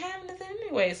 he didn't have nothing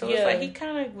anyway. So it's like he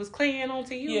kind of was clinging on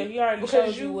to you. Yeah, he already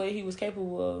showed you what he was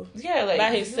capable of. Yeah, like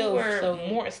by himself. You were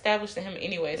more established than him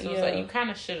anyway. So it's like you kind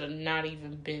of should have not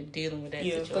even been dealing with that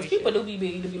situation. Because people do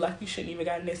be like, you shouldn't even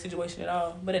got in that situation at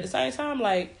all. But at the same time,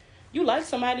 like, you like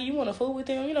somebody, you want to fool with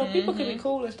them. People can be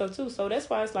cool and stuff too. So that's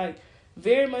why it's like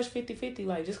very much 50-50.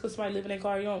 Like, just because somebody live in their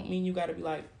car, you don't mean you got to be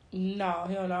like, no,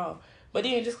 hell no. But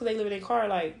then just because they live in their car,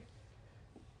 like,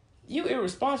 you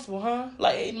irresponsible, huh?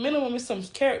 Like, at minimum, it's some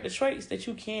character traits that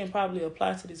you can probably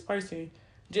apply to this person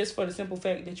just for the simple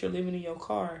fact that you're living in your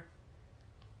car.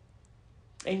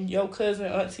 And your cousin,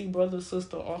 auntie, brother,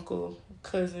 sister, uncle,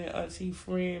 cousin, auntie,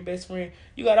 friend, best friend,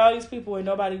 you got all these people and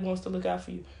nobody wants to look out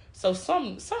for you. So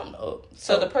something up.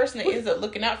 So the person that ends up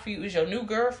looking out for you is your new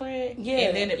girlfriend? Yeah.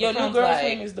 And then your new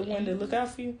girlfriend is the one that look out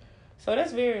for you. So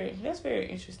that's very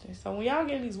interesting. So when y'all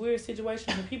get in these weird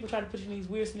situations and people try to put you in these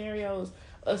weird scenarios,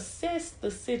 assess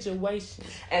the situation.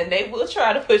 And they will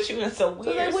try to put you in some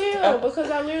weird stuff. They will, because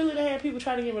I literally done had people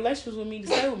try to get relationships with me to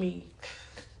stay with me.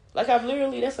 Like, I've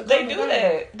literally, that's a They do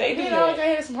that. They do that. Like, I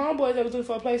had some homeboys that was looking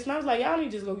for a place, and I was like, y'all need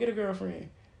to just go get a girlfriend.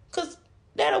 Because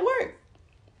that'll work.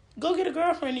 Go get a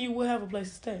girlfriend and you will have a place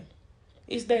to stay.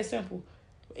 It's that simple.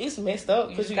 It's messed up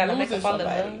because you gotta make them fall in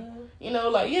love. You know,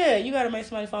 like, yeah, you gotta make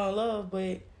somebody fall in love,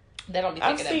 but they don't be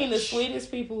I've seen the sweetest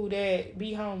people that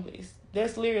be homeless.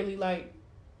 That's literally like,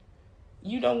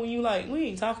 you know, when you like, we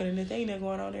ain't talking and there ain't nothing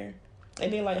going on there.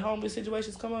 And then like homeless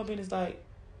situations come up and it's like,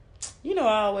 you know,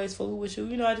 I always fool with you.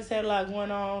 You know, I just had a lot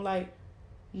going on. Like,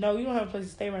 no, you don't have a place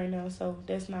to stay right now, so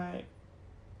that's not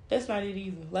it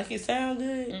either. Like, it sound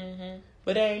good,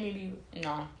 but that ain't it either.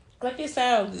 No. Like, it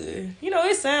sound good. You know,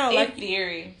 it sound like... In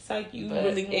theory. It's like you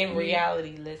really want in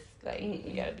reality,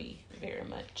 you gotta be very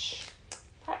much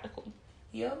practical.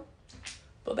 Yep.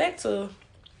 But back to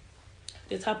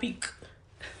the topic.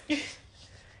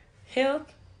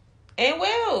 Health. And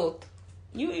wealth.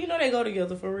 You know they go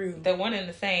together for real. They're one and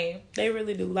the same. They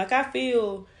really do. Like, I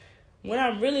feel when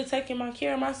I'm really taking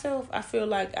care of myself, I feel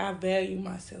like I value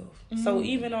myself. So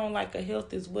even on like a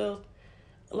health is wealth,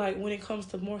 like when it comes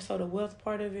to more so the wealth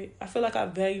part of it, I feel like I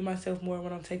value myself more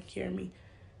when I'm taking care of me.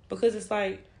 Because it's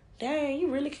like, dang, you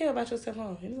really care about yourself,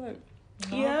 huh? And it's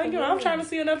like, yeah, you know, I'm trying to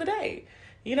see another day.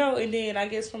 You know, and then I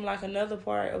guess from like another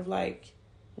part of like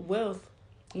wealth,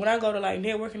 when I go to like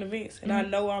networking events and I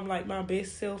know I'm like my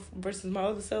best self versus my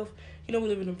other self, you know, we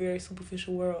live in a very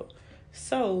superficial world.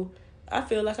 So I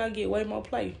feel like I get way more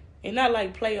play. And not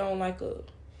like play on like a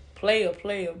player,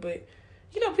 but,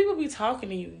 you know, people be talking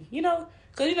to you, you know?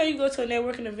 Because, you know, you go to a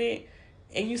networking event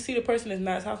and you see the person that's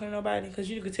not talking to nobody because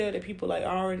you can tell that people like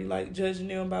already like judging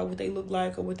them about what they look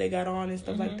like or what they got on and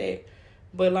stuff like that.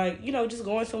 But like, you know, just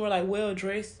going somewhere like well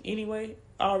dressed anyway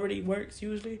already works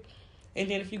usually. And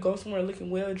then if you go somewhere looking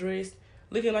well dressed,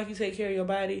 looking like you take care of your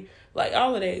body, like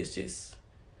all of that is just,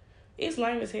 it's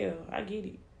lame as hell. I get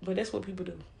it, but that's what people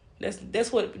do.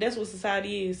 That's what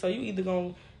society is. So you either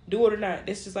gonna do it or not.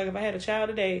 That's just like if I had a child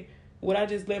today, would I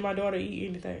just let my daughter eat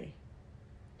anything?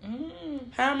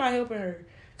 How am I helping her?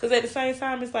 Because at the same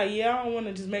time, it's like, yeah, I don't want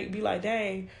to just be like,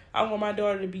 dang, I want my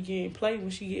daughter to be getting played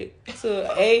when she get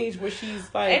to an age where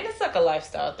she's like... And it's like a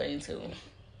lifestyle thing, too.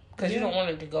 Because you don't want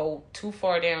her to go too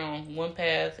far down one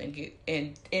path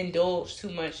and indulge too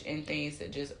much in things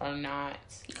that just are not...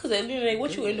 Because at the end of the day,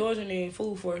 what you indulging in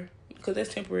food for? Because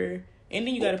that's temporary. And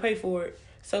then you got to pay for it.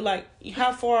 So, like,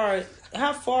 how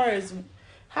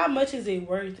much is it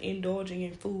worth indulging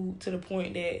in food to the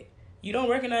point that you don't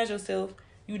recognize yourself,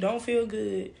 you don't feel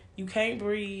good, you can't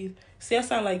breathe. See, I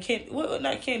sound like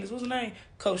not Candace, what's her name?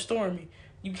 Coach Stormy.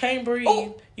 You can't breathe.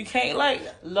 Ooh. You can't, like...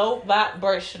 Low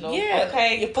vibrational. Yeah.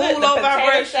 Okay? You put low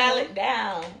vibrational salad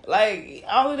down. Like,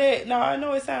 all of that. No, I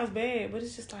know it sounds bad, but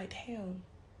it's just like, damn.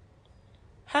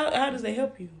 How does that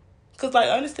help you? Because, like,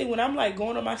 honestly, when I'm, like,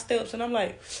 going up my steps and I'm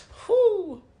like,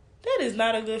 whew, that is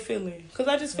not a good feeling. Because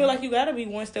I just feel like you got to be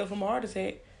one step from a heart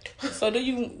attack. So do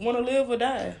you want to live or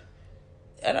die?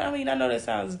 And I mean, I know that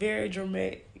sounds very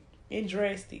dramatic and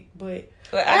drastic, but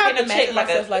I have to check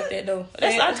myself like that, though.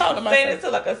 I talk to myself. Saying it to,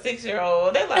 like, a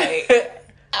 6-year-old. They're like,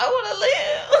 I want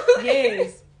to live.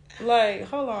 Yes. Like,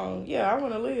 hold on. Yeah, I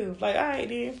want to live. Like, all right,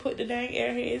 then, put the dang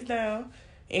airheads down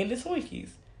and the Twinkies.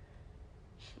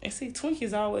 And see,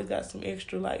 Twinkies always got some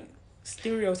extra, like,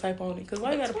 stereotype on it. Because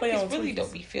why you got to play on Twinkies? Really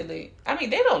don't be feeling... I mean,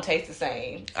 they don't taste the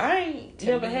same. I ain't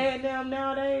never had them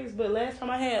nowadays, but last time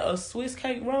I had a Swiss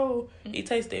cake roll, it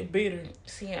tasted bitter.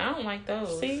 See, I don't like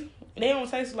those. See? They don't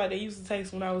taste like they used to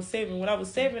taste when I was 7. When I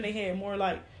was 7, they had more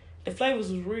like... The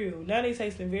flavors was real. Now they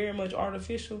tasting very much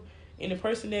artificial. And the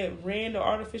person that ran the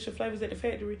artificial flavors at the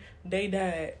factory, they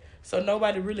died. So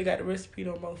nobody really got the recipe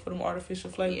no more for them artificial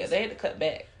flavors. Yeah, they had to cut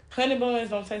back. Honey buns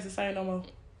don't taste the same no more.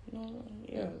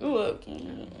 Yeah. Look,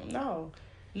 no.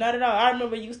 Not at all. I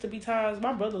remember it used to be times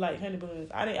my brother liked honey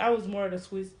buns. I was more of the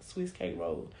Swiss cake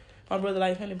roll. My brother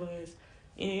liked honey buns.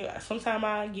 And sometimes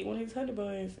I get one of his honey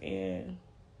buns and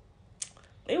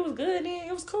it was good then.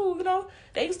 It was cool, you know.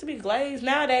 They used to be glazed.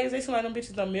 Nowadays they seem like them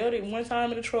bitches done melted one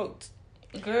time in the truck.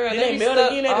 Girl, they melted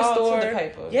again at the store. The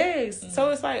paper. Yes. Mm-hmm. So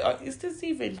it's like, is this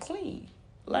even clean?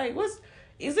 Like,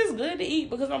 is this good to eat?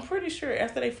 Because I'm pretty sure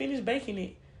after they finished baking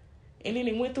it, and then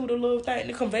it went through the little thing,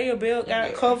 the conveyor belt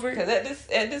got covered. Because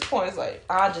at this point, it's like,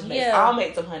 I'll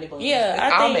make some honey buns. Yeah,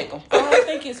 I'll make them. I don't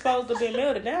think it's supposed to be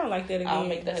melted down like that again. I'll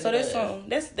make the honey so that's something.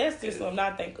 That's just something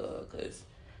I think of. Because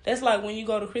that's like when you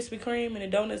go to Krispy Kreme and the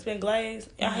donut's been glazed.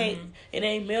 I hate it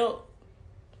ain't melt.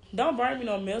 Don't bring me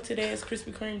no melted ass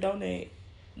Krispy Kreme donut.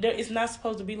 It's not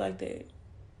supposed to be like that.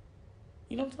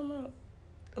 You know what I'm talking about?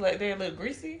 Like they're a little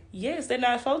greasy? Yes, they're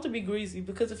not supposed to be greasy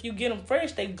because if you get them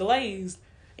fresh, they glazed.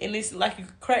 And it's like you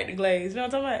crack the glaze. You know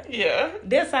what I'm talking about? Yeah.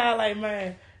 That's how I like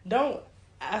mine.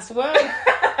 I swear.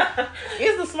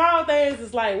 It's the small things.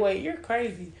 It's like, wait, you're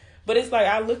crazy. But it's like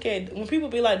I look at, when people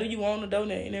be like, do you want a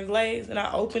donut in their glaze? And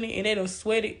I open it and they don't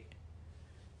sweat it.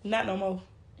 Not no more.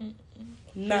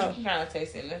 No. You can kind of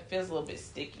taste it and it feels a little bit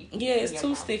sticky. Yeah, it's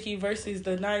too sticky versus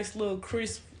the nice little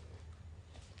crisp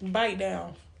bite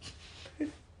down.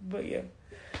 But yeah.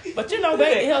 But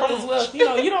baby, health as well.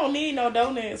 You don't need no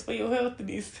donuts for your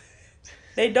healthiness.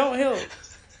 They don't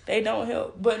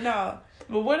help. But no.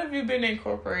 But what have you been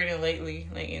incorporating lately,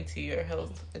 like into your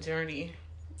health journey?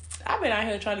 I've been out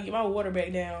here trying to get my water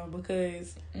back down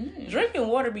because drinking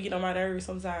water be getting on my nerves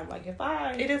sometimes. Like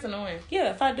it is annoying. Yeah,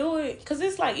 if I do it, because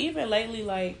it's like even lately,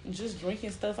 like just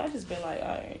drinking stuff, I just been like, all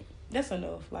right, that's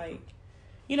enough. Like,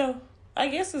 I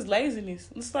guess it's laziness.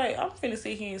 It's like, I'm finna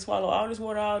sit here and swallow all this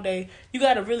water all day. You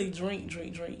gotta really drink.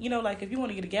 Like if you want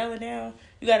to get a gallon down,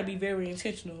 you gotta be very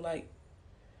intentional. Like,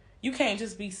 you can't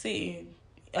just be sitting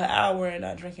an hour and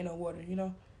not drinking no water,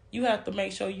 You have to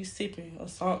make sure you sipping or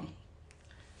something.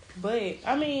 But,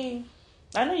 I mean,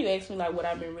 I know you asked me, like, what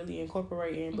I've been really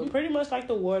incorporating. But pretty much, like,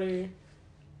 the water,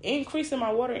 increasing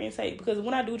my water intake. Because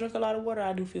when I do drink a lot of water,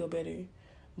 I do feel better.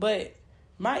 But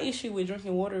my issue with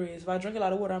drinking water is if I drink a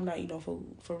lot of water, I'm not eating no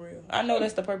food, for real. I know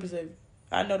that's the purpose of it.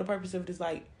 I know the purpose of it is,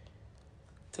 like,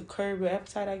 to curb your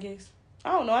appetite, I guess.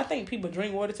 I don't know. I think people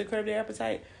drink water to curb their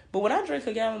appetite. But when I drink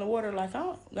a gallon of water, like, I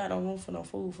don't got no room for no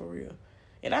food, for real.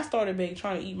 And I started back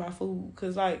trying to eat my food.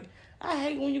 Because, like, I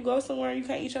hate when you go somewhere and you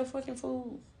can't eat your fucking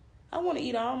food. I want to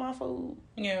eat all my food.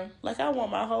 Yeah. Like, I want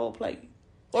my whole plate.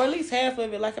 Or at least half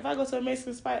of it. Like, if I go to a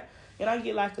Mexican spot and I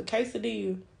get, like, a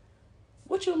quesadilla,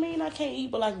 what you mean I can't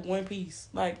eat but, like, one piece?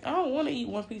 Like, I don't want to eat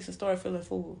one piece and start feeling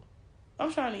full.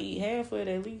 I'm trying to eat half of it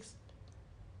at least.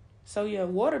 So, yeah,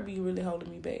 water be really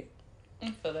holding me back. I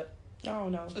feel that. I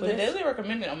don't know. So the daily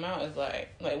recommended amount is,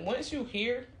 like once you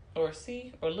hear or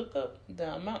see or look up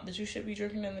the amount that you should be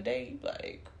drinking in the day,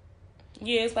 like...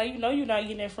 Yeah, it's like, you're not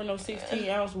getting that from no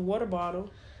 16-ounce water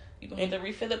bottle. You gonna have to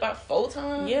refill it about 4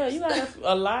 times? Yeah, you gotta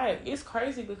a lot. It's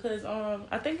crazy because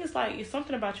I think it's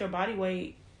something about your body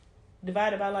weight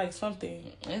divided by like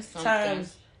something. It's something.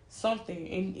 Times something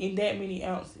in that many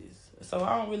ounces. So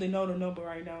I don't really know the number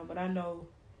right now, but I know,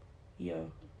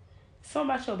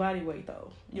 something about your body weight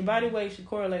though. Your body weight should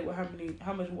correlate with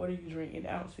how much water you drink in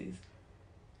ounces.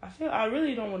 I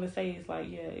really don't want to say it's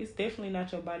like, it's definitely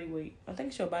not your body weight. I think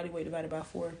it's your body weight divided by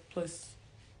 4 plus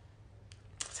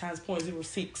times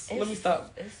 0.06. Let me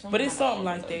stop. But it's something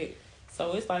like that.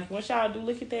 So it's like, once y'all do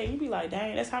look at that, you be like,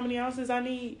 dang, that's how many ounces I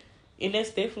need. And that's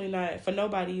definitely not, for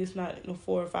nobody, it's not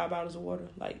 4 or 5 bottles of water.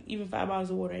 Like, even 5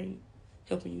 bottles of water ain't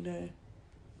helping you none.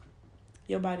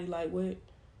 Your body like, what?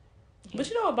 But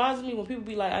you know what bothers me when people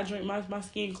be like, I drink my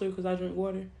skin clear because I drink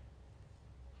water?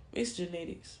 It's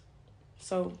genetics.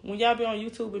 So when y'all be on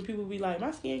YouTube and people be like, my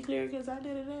skin clear because I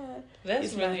did that.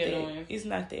 That's really annoying. It's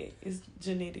not that. It's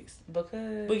genetics.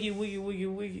 Because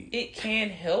Wiggy. It can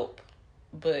help,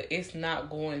 but it's not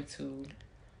going to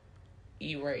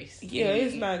erase. Yeah,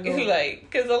 it's not going. Like,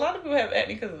 because a lot of people have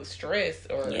acne because of stress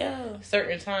or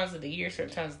certain times of the year,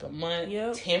 certain times of the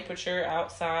month, temperature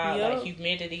outside, like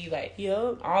humidity, like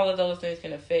all of those things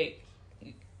can affect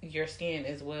your skin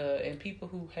as well. And people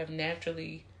who have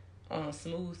naturally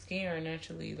smooth skin or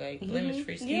naturally like blemish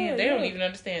free skin, they don't even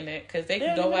understand that because they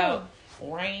can go out,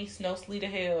 rain, snow, sleet, or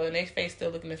hell, and their face still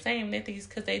looking the same. That these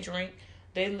because they drink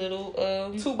they little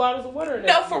 2 bottles of water.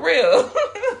 No, for real,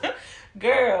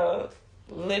 girl.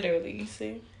 Literally,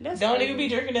 see, don't even be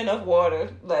drinking enough water.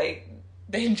 Like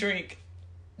they drink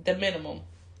the minimum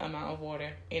amount of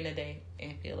water in a day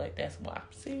and feel like that's why.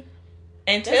 See,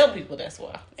 and tell people that's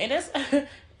why. And that's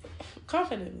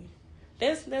confidently.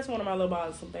 That's one of my little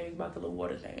bothersome things about the little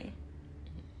water thing.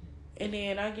 And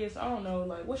then I guess I don't know,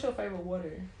 like, what's your favorite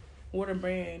water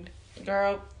brand?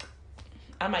 Girl,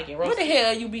 I might get roasted. What the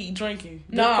hell you be drinking?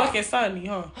 No, fucking Sunny,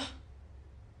 huh?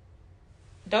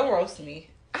 Don't roast me.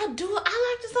 I like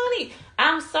the Sunny.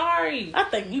 I'm sorry. I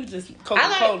think you just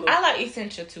Coca-Cola. I like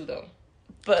Essential too, though.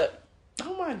 But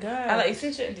oh my god, I like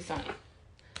Essential and Dasani.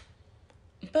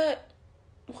 But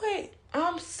wait,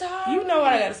 I'm sorry. You know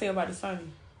what I gotta say about Dasani?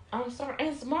 I'm sorry.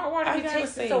 And Smart Water be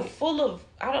tasting so full of,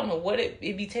 I don't know what it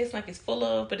be tasting like it's full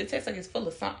of, but it tastes like it's full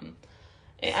of something.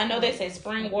 And I know they say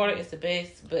spring water is the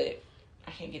best, but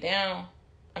I can't get down.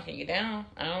 I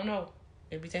don't know.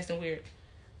 It be tasting weird.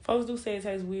 Folks do say it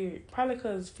tastes weird. Probably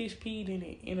because fish peed in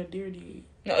it and a deer did.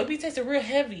 No, it be tasting real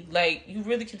heavy. Like, you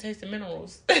really can taste the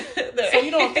minerals. So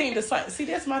you don't think the sun... See,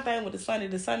 that's my thing with the Sunny.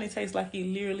 The Sunny tastes like it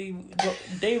literally...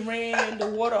 They ran the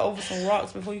water over some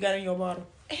rocks before you got in your bottle.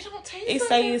 It don't taste It like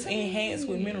say that it's to me. enhanced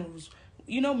with minerals.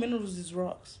 You know minerals is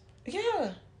rocks.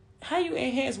 Yeah. How you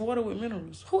enhance water with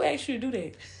minerals? Who asked you to do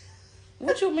that?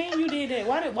 What you mean you did that?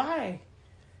 Why?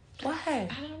 Why?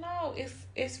 I don't know.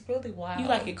 It's really wild. You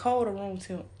like it cold or room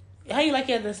temp? How you like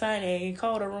it at the Sunny?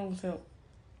 Cold or room temp?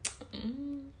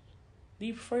 Do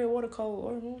you prefer your water cold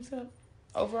or room temp?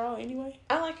 Overall, anyway?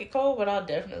 I like it cold, but I'll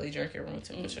definitely drink it room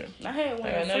temperature. I had one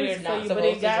I know you're for not you, but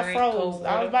it got froze.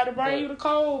 I was about to bring but... you the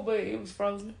cold, but it was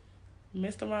frozen.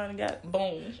 Messed around and got...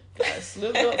 Boom. I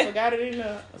slipped up, forgot it in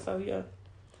there. So, yeah.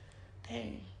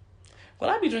 Dang. Well,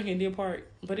 I be drinking Deer Park,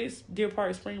 but it's Deer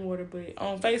Park spring water. But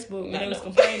on Facebook, when they was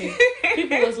complaining,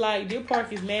 people was like, Deer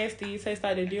Park is nasty. It tastes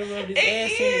like the deer rubbed his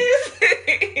ass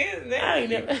in it. I ain't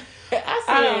never...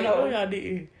 I don't know. Y'all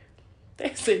didn't.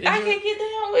 They said I can't get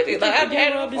down with it. Like, I've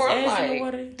had it before. I'm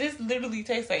like, this literally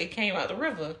tastes like it came out the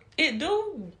river. It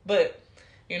do. But,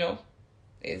 you know,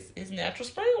 it's natural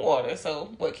spring water. So,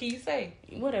 what can you say?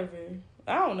 Whatever.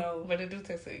 I don't know. But it do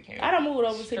taste like it came I done moved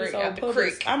over to this old public.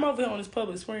 Creek. I'm over here on this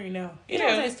public spring now. It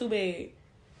don't taste too bad.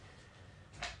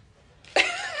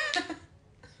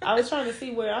 I was trying to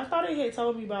see where. I thought it had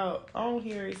told me about, on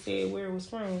here it said where it was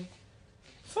from.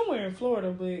 Somewhere in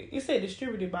Florida, but it said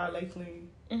distributed by Lakeland.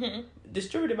 Mm-hmm.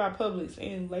 Distributed by Publix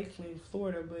in Lakeland,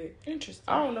 Florida, but interesting.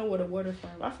 I don't know where the water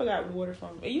from. I forgot where the water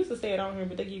from. It used to say it on here,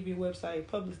 but they give you a website,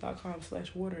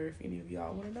 publix.com/water, if any of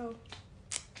y'all want to know.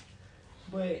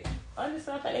 But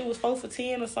honestly, I think it was 4 for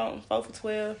 $10 or something, 4 for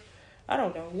 $12. I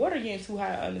don't know. Water getting too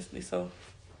high, honestly. So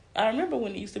I remember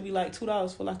when it used to be like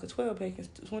 $2 for like a 12-pack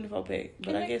and 24-pack.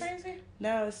 But I guess crazy?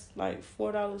 Now it's like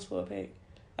 $4 for a pack.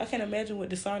 I can't imagine what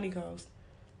Dasani costs.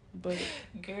 But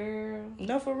girl,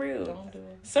 no, for real. Don't do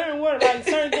it. Certain water, like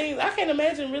certain things, I can't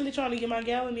imagine really trying to get my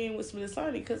gallon in with some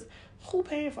Dasani because who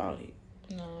paying for all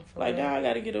that? No, for like real. Now I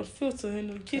gotta get a filter in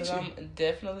the kitchen. I'm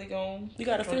definitely going. You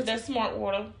got a filter? That Smart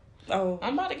Water. Oh,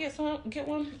 I'm about to get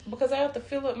one because I have to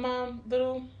fill up my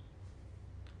little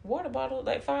water bottle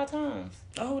like 5 times.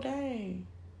 Oh dang!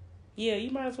 Yeah, you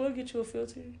might as well get you a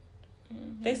filter.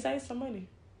 Mm-hmm. They save some money.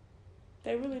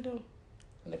 They really do.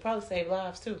 And they probably save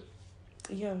lives too.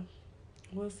 Yeah,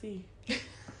 we'll see.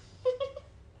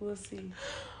 We'll see.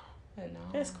 No.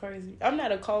 That's crazy. I'm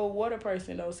not a cold water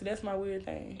person though. See, that's my weird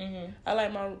thing. Mm-hmm. I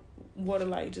like my water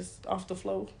like just off the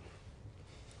flow.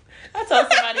 I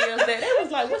told somebody else that. They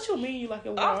was like, "What you mean you like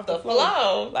your water off the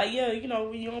flow?" Like, yeah, you know,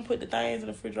 when you don't put the things in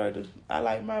the refrigerator. I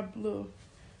like my little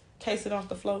casing off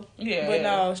the flow. Yeah. But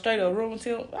no, straight up room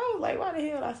temp. I was like, why the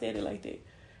hell I said it like that?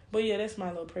 But yeah, that's my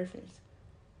little preference.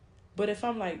 But if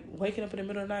I'm like waking up in the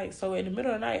middle of the night, so in the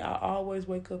middle of the night, I always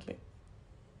wake up and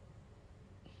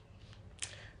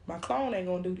my clone ain't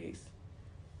gonna do this.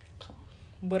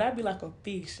 But I be like a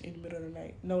fish in the middle of the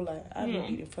night. No lie. I be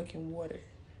eating fucking water.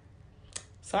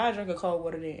 So I drink a cold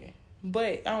water then.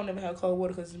 But I don't never have cold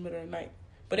water because it's the middle of the night.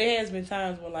 But there has been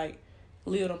times when like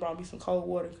Lil done brought me some cold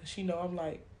water because she know I'm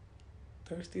like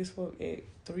thirsty as fuck at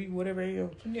 3 whatever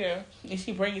a.m. Yeah. And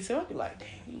she bring it to me. I be like,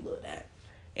 damn, you look that.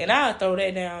 And I throw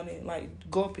that down and like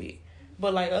gulp it.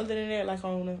 But like other than that, like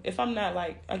if I'm not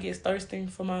like I get thirsting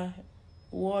for my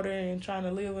water and trying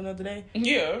to live another day,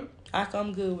 yeah,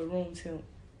 I'm good with room temp.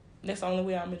 That's the only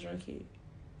way I'm gonna drink it.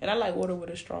 And I like water with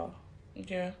a straw.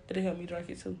 Yeah, it'll help me drink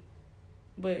it too.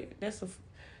 But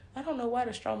I don't know why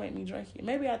the straw make me drink it.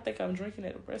 Maybe I think I'm drinking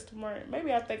at a restaurant.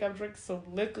 Maybe I think I'm drinking some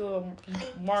liquor or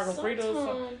margarita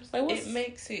or something. Like, it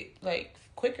makes it like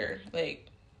quicker. Like,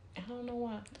 I don't know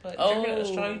why. But drinking at a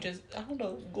straw, you just, I don't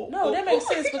know. No, that makes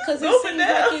sense because it seems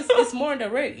like it's more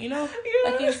direct, you know?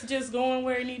 Yeah. Like it's just going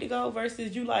where it need to go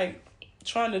versus you like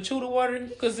trying to chew the water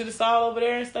because it's all over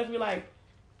there and stuff. You're like,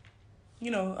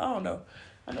 you know, I don't know.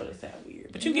 I know that sounds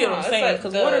weird. But you get what I'm saying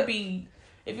because water be...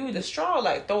 If you the straw,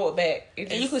 like, throw it back.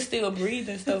 And you can still breathe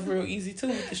and stuff real easy, too,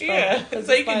 with the straw. Yeah,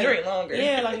 so you can drink longer.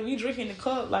 Yeah, like, if you drink in the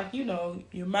cup, like, you know,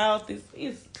 your mouth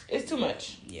it's too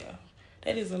much. Yeah,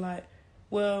 that is a lot.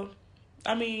 Well,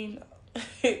 I mean,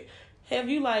 have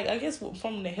you, like, I guess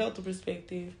from the health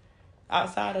perspective,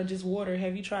 outside of just water,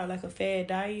 have you tried, like, a fad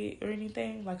diet or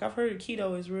anything? Like, I've heard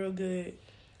keto is real good.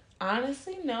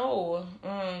 Honestly, no.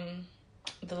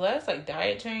 The last like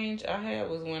diet change I had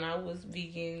was when I was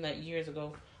vegan like years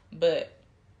ago, but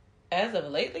as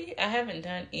of lately, I haven't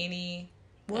done any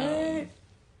like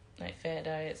fat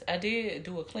diets. I did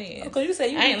do a cleanse. Because you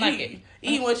said you ain't like it.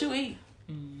 Eat what you eat.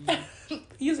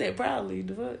 You said proudly.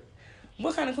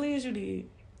 What kind of cleanse you did?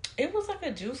 It was like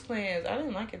a juice cleanse. I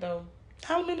didn't like it though.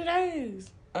 How many days?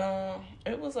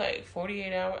 It was like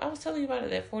 48 hours. I was telling you about it,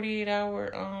 that 48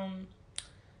 hour,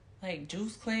 like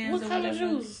juice cleanse. What kind of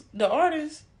juice? The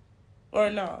artist? Or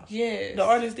no? Yes. The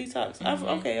artist detox. Mm-hmm.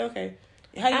 Okay.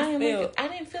 How you feel? I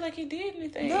didn't feel like it did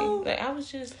anything. No. Like, I was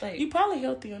just like... You probably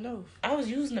healthy enough. I was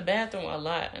using the bathroom a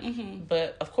lot. Mm-hmm.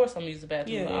 But, of course, I'm using the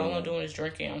bathroom. Yeah, all I'm doing is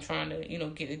drinking. I'm trying to,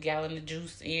 get a gallon of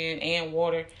juice in and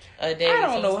water a day. I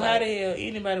don't know how the hell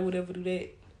anybody would ever do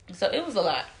that. So, it was a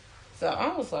lot. So,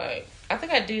 I was like... I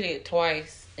think I did it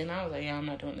twice. And I was like, yeah, I'm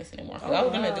not doing this anymore. Because I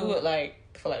was going to do it,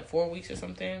 for 4 weeks or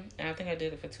something. And I think I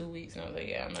did it for 2 weeks. And I was like,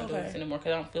 yeah, I'm not doing this anymore.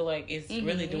 Because I don't feel like it's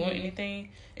really doing anything.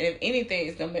 And if anything,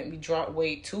 it's going to make me drop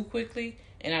weight too quickly.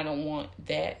 And I don't want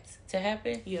that to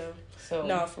happen. Yeah. So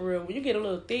no, for real. When you get a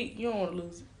little thick, you don't want to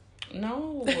lose it.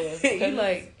 No. You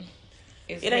like,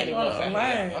 it ain't on a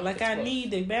line. Like, I need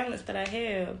the balance that I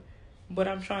have. But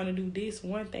I'm trying to do this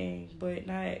one thing. But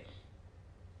not...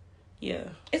 Yeah.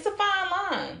 It's a fine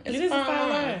line. It is a fine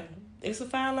line. It's a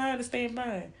fine line to stay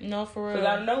fine. No, for real.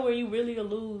 Because I know where you really will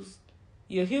lose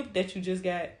your hip that you just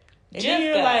got. And then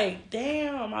you're like,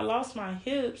 damn, I lost my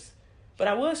hips. But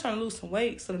I was trying to lose some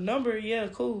weight. So the number, yeah,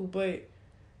 cool. But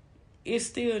it's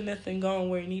still nothing going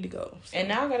where you need to go. So. And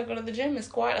now I got to go to the gym and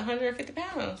squat 150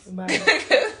 pounds.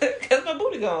 Because my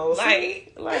booty gone.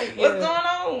 Like what's going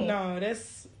on? No,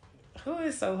 it's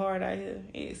so hard out here.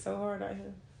 It's so hard out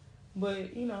here. But,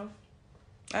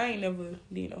 I ain't never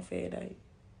did no fad diet.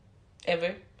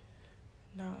 Ever?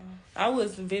 No. I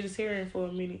was vegetarian for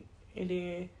a minute. And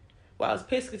then, I was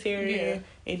pescatarian. Yeah.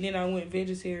 And then I went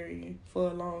vegetarian for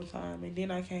a long time. And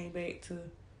then I came back to...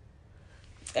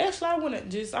 Actually, I went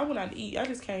out to eat. I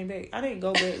just came back. I didn't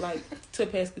go back, to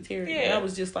pescatarian. Yeah. And I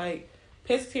was just,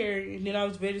 pescatarian. And then I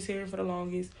was vegetarian for the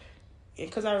longest.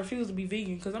 Because I refused to be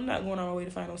vegan. Because I'm not going all the way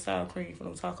to find no sour cream for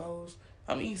no tacos.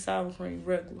 I'm eating sour cream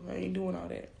regular. I ain't doing all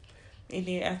that. And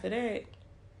then after that,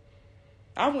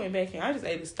 I went back and I just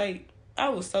ate a steak. I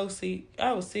was so sick.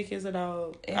 I was sick as a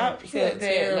dog. And I felt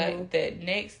terrible. That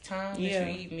next time that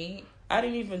you eat meat. I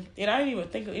didn't even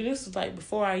think of it. This was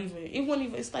before it wasn't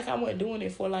even, it's like I wasn't doing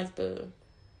it for the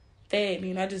fad.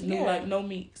 And I just knew no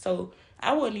meat. So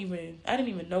I didn't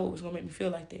even know it was going to make me feel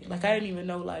like that. I didn't even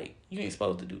know you ain't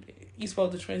supposed to do that. You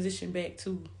supposed to transition back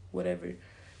to whatever.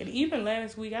 And even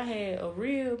last week, I had a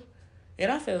rib,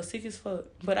 and I felt sick as fuck.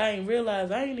 But I ain't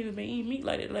realized I ain't even been eating meat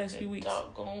like that the last few weeks.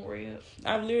 Doggone rib.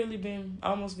 I've literally been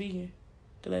almost vegan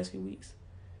the last few weeks.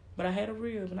 But I had a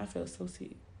rib, and I felt so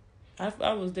sick.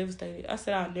 I was devastated. I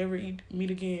said I'll never eat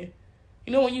meat again.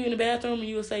 You know when you in the bathroom and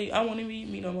you will say, I won't even eat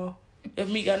meat no more. If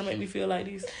meat got to make me feel like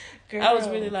this. Girl. I was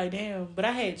really damn. But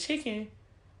I had chicken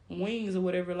wings or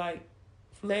whatever,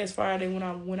 last Friday when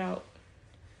I went out.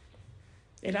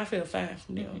 And I feel fine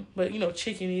from them. Mm-hmm. But,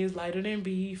 chicken is lighter than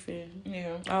beef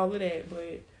and all of that.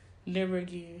 But never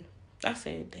again. I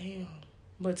said, damn.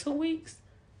 But 2 weeks?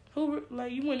 You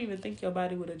wouldn't even think your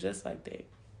body would adjust like that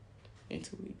in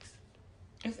 2 weeks.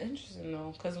 It's interesting,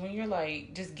 though. Because when you're,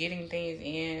 just getting things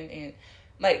in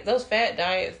and, those fat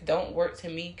diets don't work to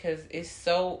me because it's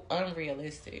so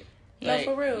unrealistic. No,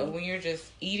 for real. When you're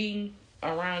just eating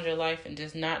around your life and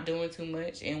just not doing too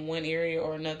much in one area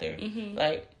or another,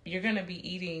 you're gonna be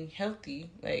eating healthy.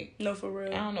 No, for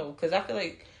real. I don't know, because I feel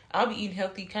like I'll be eating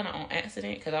healthy kind of on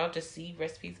accident because I'll just see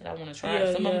recipes that I want to try.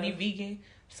 Yeah, some of them be vegan,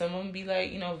 some of them be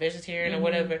vegetarian or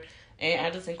whatever, and I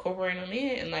just incorporate them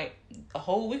in. And a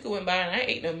whole week went by and I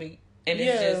ate no meat, and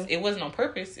it wasn't on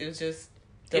purpose. It was just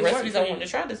the recipes I wanted to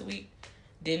try this week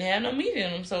didn't have no meat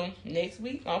in them. So next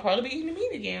week I'll probably be eating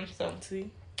meat again. So see,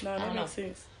 no, that makes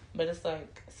sense. But it's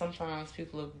sometimes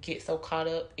people get so caught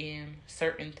up in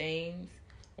certain things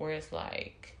where it's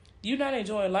you're not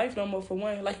enjoying life no more for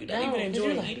one. You're not even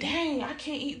enjoying eating. Dang, I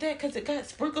can't eat that because it got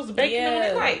sprinkles of bacon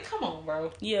on it. Come on,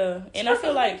 bro. Yeah, and I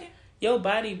feel your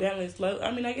body balance low.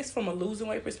 I mean, I guess from a losing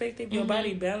weight perspective, your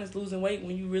body balance losing weight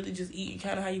when you really just eat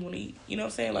kind of how you want to eat. You know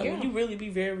what I'm saying? When you really be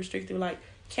very restrictive,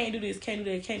 can't do this, can't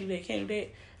do that, can't do that, can't do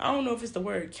that. I don't know if it's the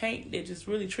word can't that just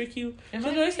really trick you.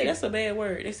 They say that's a bad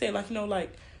word. They say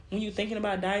when you're thinking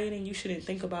about dieting, you shouldn't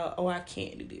think about, I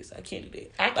can't do this, I can't do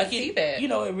that. I can see that.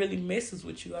 It really messes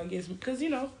with you, I guess, because,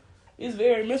 it's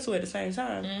very mental at the same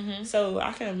time. Mm-hmm. So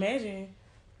I can imagine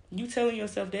you telling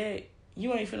yourself that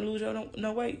you ain't finna lose your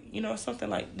no weight. Something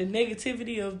like the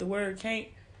negativity of the word can't,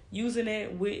 using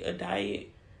that with a diet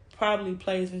probably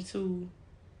plays into,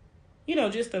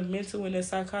 just the mental and the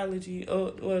psychology,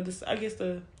 or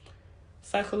the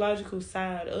psychological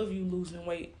side of you losing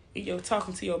weight. You're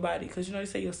talking to your body because they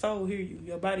say your soul hears you,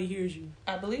 your body hears you.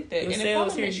 I believe that, and it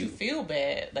probably makes you feel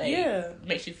bad.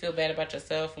 Makes you feel bad about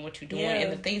yourself and what you're doing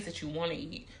and the things that you want to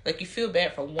eat. You feel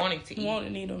bad for wanting to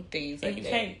eat them things and you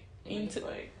can't.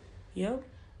 Like, yep.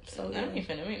 So I ain't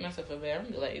finna make myself feel bad.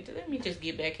 I'm like, let me just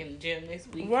get back in the gym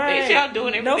next week. Right. Y'all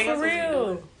doing everything no, for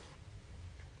real.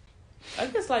 I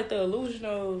guess like the illusion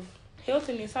of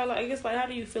healthiness. I guess like how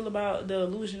do you feel about the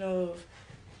illusion of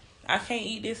I can't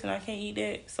eat this and I can't eat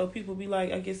that? So people be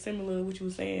like, I guess similar to what you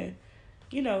were saying.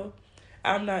 You know,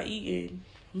 I'm not eating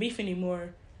beef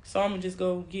anymore, so I'm gonna just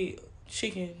go get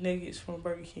chicken nuggets from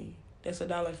Burger King. That's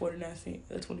 $1.49,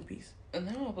 a 20-piece.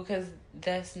 No, because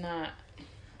that's not.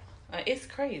 It's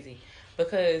crazy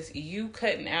because you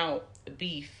cutting out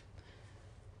beef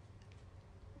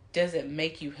doesn't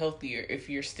make you healthier if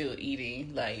you're still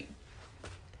eating like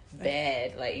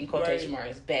bad, like in quotation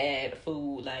marks, bad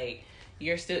food. Like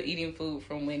you're still eating food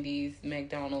from Wendy's,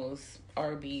 McDonald's,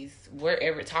 Arby's,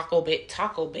 wherever, Taco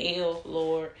Bell,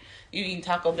 Lord. You eating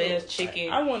Taco Bell's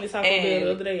chicken. I wanted Taco Bell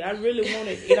the other day. I really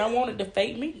wanted, and I wanted the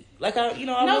fake meat. Like sometimes you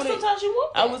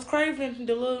want that. I was craving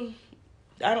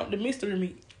the mystery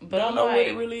meat. But I don't know what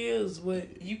it really is.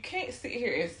 But you can't sit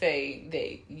here and say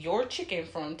that your chicken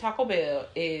from Taco Bell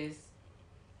is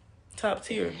top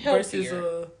tier versus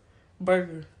a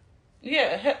burger.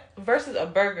 Yeah, versus a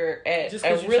burger at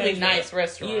a really nice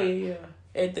restaurant. Yeah.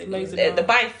 At the Lazy Dog. The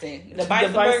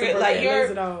Bison burger. Like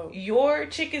your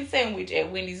chicken sandwich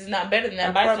at Wendy's is not better than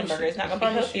that Bison burger. It's not going to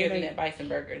be healthier than that Bison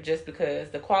burger just because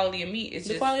the quality of meat is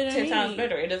just 10 times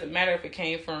better. It doesn't matter if it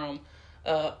came from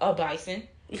a bison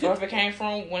or if it came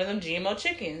from one of them GMO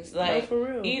chickens. Like, for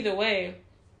real. Either way,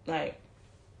 like.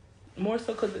 More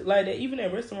so because, like, even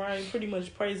at restaurant, you pretty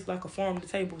much praise like a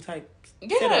farm-to-table type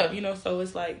setup, you know? So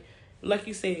it's like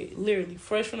you said, literally,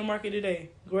 fresh from the market today,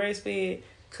 grass-fed,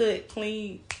 cut,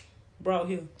 clean, brought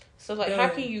here. So, like, how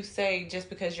can you say just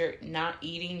because you're not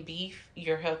eating beef,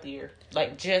 you're healthier?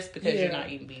 Like, just because you're not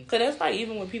eating beef. Because that's like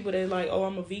even with people that like, oh,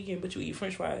 I'm a vegan, but you eat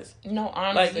french fries. No,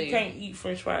 honestly. Like, you can't eat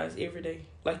french fries every day.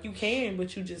 Like, you can,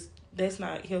 but that's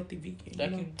not healthy vegan.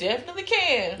 Like, you definitely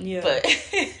can. Yeah. But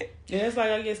and it's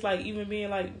like, I guess, like, even being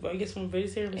like, I guess from a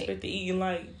vegetarian perspective, eating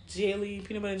like jelly,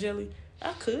 peanut butter and jelly,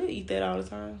 I could eat that all the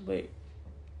time, but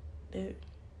that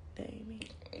ain't me.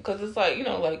 Because it's like,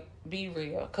 like, be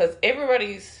real. Because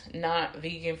everybody's not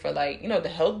vegan for, like, the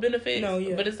health benefits. No,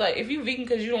 yeah. But it's like, if you're vegan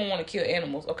because you don't want to kill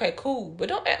animals, okay, cool. But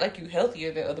don't act like you're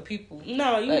healthier than other people.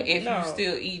 No, you're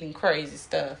still eating crazy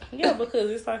stuff. Yeah, because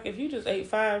it's like if you just ate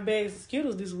 5 bags of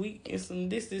Skittles this week and some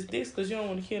this, because you don't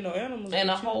want to kill no animals. And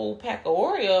a whole pack of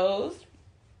Oreos.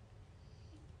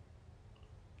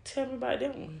 Tell me about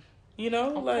that one. Okay.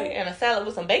 Like, and a salad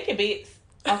with some bacon bits.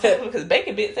 Because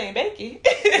bacon bits ain't bacon.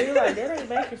 You're like, that ain't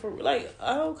bacon for like,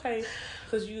 okay,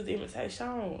 because you use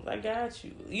imitation. I got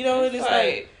you. And it's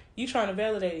like you trying to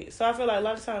validate it. So I feel like a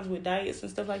lot of times with diets and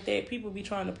stuff like that, people be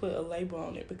trying to put a label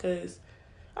on it because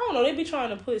I don't know, they be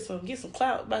trying to get some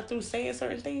clout by through saying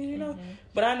certain things, Mm-hmm.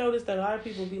 But I noticed that a lot of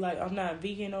people be like, I'm not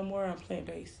vegan no more, I'm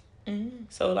plant-based. Mm-hmm.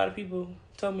 So a lot of people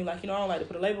told me like, I don't like to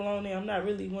put a label on it. I'm not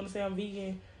really want to say I'm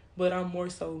vegan, but I'm more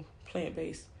so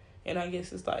plant-based. And I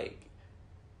guess it's like,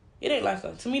 it ain't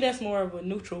like to me, that's more of a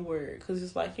neutral word. Because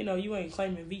it's like, you ain't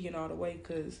claiming vegan all the way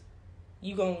because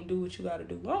you going to do what you got to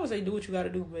do. I don't want to say do what you got to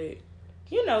do, but,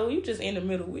 you just in the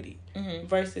middle with it. Mm-hmm.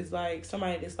 Versus, like,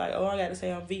 somebody that's like, oh, I got to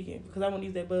say I'm vegan because I want to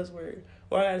use that buzzword.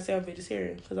 Or I got to say I'm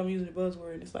vegetarian because I'm using the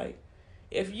buzzword. And it's like,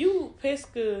 if you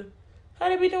pesca, how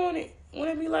they be doing it? When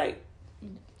it be like,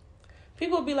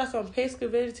 people be like, I'm pesca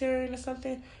vegetarian or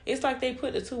something. It's like they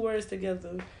put the two words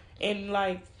together and,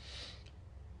 like,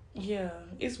 yeah,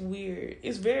 it's weird.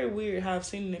 It's very weird how I've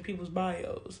seen it in people's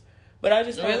bios. But I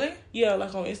just really? Yeah,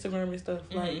 like on Instagram and stuff.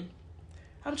 Mm-hmm. Like,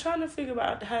 I'm trying to figure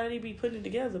out how they be putting it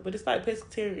together. But it's like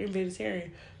pescatarian and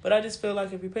vegetarian. But I just feel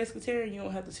like if you're pescatarian, you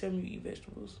don't have to tell me you eat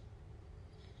vegetables.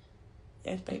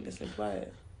 I think that's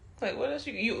implied. Like, what else?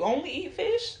 You only eat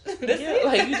fish? That's it?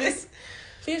 Like, you just...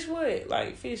 Fish what?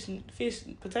 Like, fish,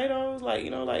 potatoes? Like,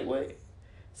 like what?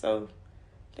 So...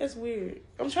 That's weird.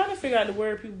 I'm trying to figure out the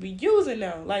word people be using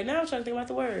now. Like, now I'm trying to think about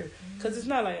the word. Because it's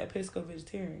not like a pesco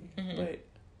vegetarian. Mm-hmm. But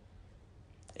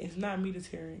it's not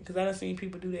meatitarian. Because I done seen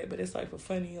people do that. But it's like for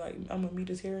funny. Like, I'm a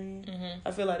meatitarian. Mm-hmm.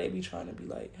 I feel like they be trying to be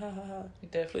like, ha ha ha.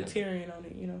 Definitely. Put Tyrion on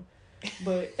it,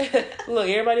 But, look,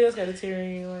 everybody else got a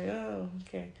Tyrion. Like, oh,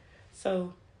 okay.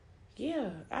 So, yeah.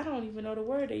 I don't even know the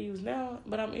word they use now.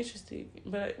 But I'm interested.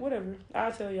 But whatever.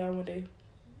 I'll tell y'all one day.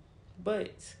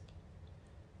 But...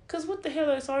 Because what the hell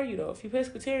else are you, though? If you're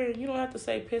pescatarian, you don't have to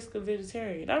say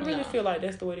pesca-vegetarian. I really feel like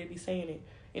that's the way they be saying it.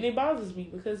 And it bothers me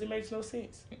because it makes no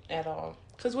sense. At all.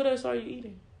 Because what else are you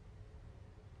eating?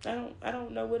 I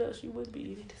don't know what else you would be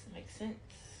eating. It doesn't make sense.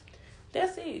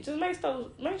 That's it. Just make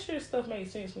sure stuff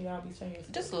makes sense when y'all be saying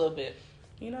stuff. Just a little bit.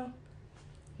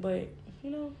 But,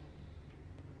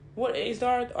 What is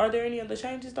there? Are there any other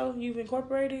changes though you've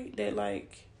incorporated that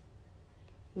like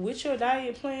with your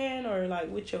diet plan or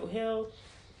like with your health?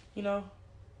 You know,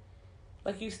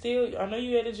 like you still. I know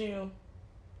you at the gym.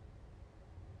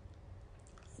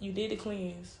 You did the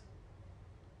cleanse.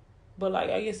 But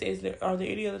like I guess are there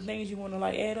any other things you want to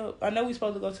like add up? I know we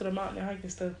supposed to go to the mountain and hike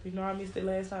and stuff. You know I missed it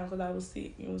last time because I was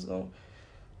sick and was going.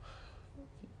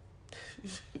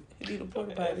 Need a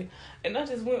porta potty. And I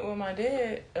just went with my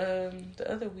dad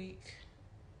the other week.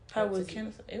 How was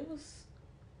it? It was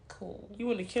cool. You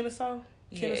went to Kennesaw?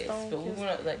 Yes, but we went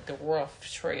up like the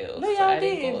rough trails. No, y'all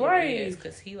didn't. Brave.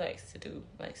 Because he likes to do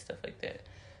like stuff like that.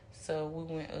 So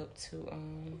we went up to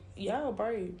y'all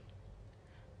brave.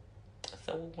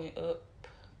 So we went up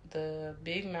the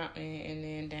big mountain and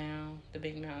then down the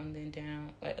big mountain, then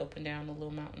down, like up and down the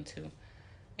little mountain too.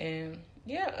 And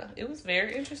yeah, it was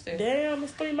very interesting. Damn,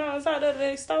 it's 3 mountains out there that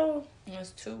they stole.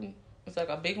 It's 2. It's like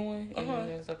a big one and then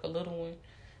there's like a little one.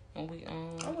 And we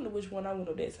I wonder which one I went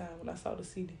up that time when I saw the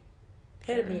city.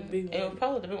 Had to been the big one. It was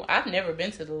probably the big one. I've never been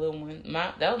to the little one.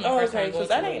 That was my first time going to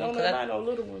the little one. Because I ain't on no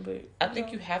little one, but I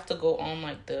think you have to go on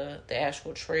like the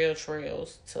actual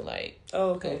trails to like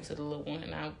go to the little one.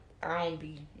 And I don't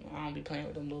be playing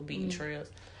with them little beaten trails.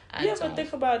 You ever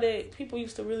think about that? People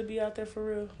used to really be out there for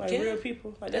real, like real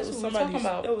people. Like that was somebody's.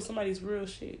 That was somebody's real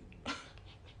shit.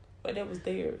 Like that was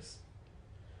theirs.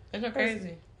 Isn't that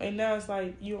crazy? And now it's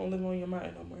like you don't live on your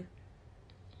mountain no more.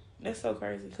 That's so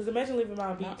crazy. Because imagine living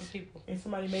by a beach people. And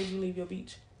somebody made you leave your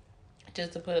beach.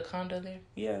 Just to put a condo there?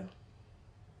 Yeah.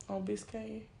 On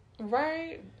Biscayne.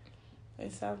 Right.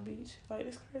 In South Beach. Like,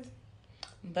 that's crazy.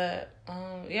 But,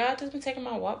 yeah, I just been taking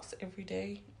my walks every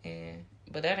day.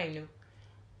 But that ain't new.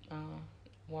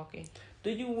 Walking.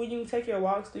 When you take your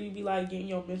walks, do you be like getting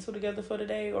your mental together for the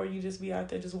day? Or you just be out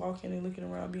there just walking and looking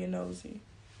around being nosy?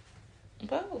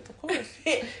 Both, of course.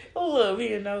 I love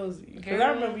being nosy. Because I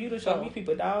remember you to show me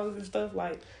people dogs and stuff.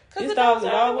 Like, this dog is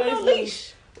always no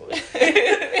leash.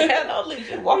 They had no leash.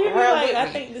 Just walking around like, with I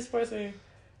me. think this person...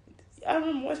 I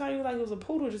remember one time you were like, it was a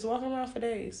poodle just walking around for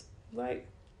days. Like,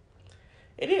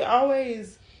 it's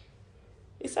always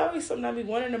something I be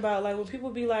wondering about. Like, when people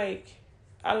be like,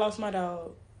 I lost my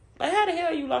dog. Like, how the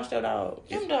hell you lost your dog?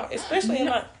 Especially in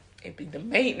my... It be the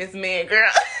maintenance man,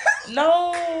 girl.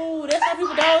 No, that's how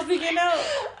people dogs be getting out.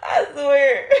 I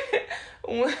swear.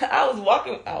 When I was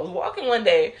walking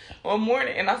one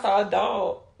morning, and I saw a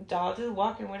dog just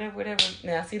walking, whatever.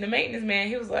 Now I see the maintenance man.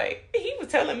 He was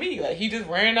telling me like he just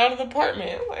ran out of the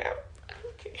apartment. I'm like,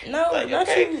 okay. No, like, not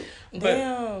okay. You.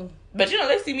 Damn. But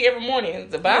they see me every morning.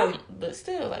 But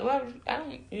still, like, well, I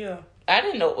don't. Yeah. I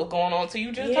didn't know what was going on till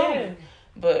you just told me.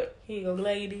 But he go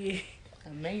lady. A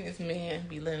maintenance man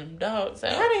be letting them dogs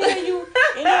out. How the hell you?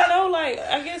 And I know, like,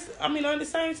 I guess, I mean, on the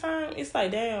same time, it's like,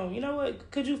 damn, you know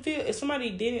what? Could you feel if somebody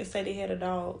didn't say they had a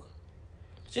dog?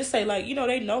 Just say, like,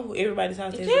 they know everybody's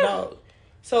house has a dog.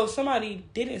 So if somebody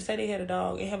didn't say they had a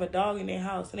dog and have a dog in their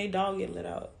house and their dog get let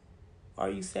out, are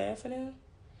you sad for them?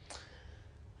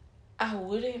 I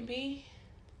wouldn't be.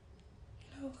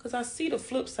 Because I see the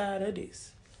flip side of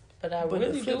this. But I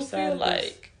really do feel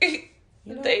like...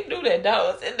 They knew that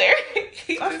dog was in there.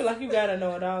 I feel like you gotta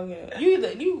know a dog.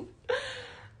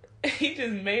 He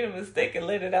just made a mistake and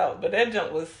let it out, but that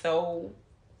jump was so.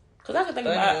 Cause I can think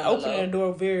about opening the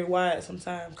door very wide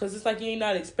sometimes. Cause it's like you're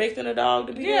not expecting a dog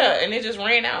to be there. Yeah, and it just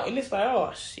ran out, and it's like,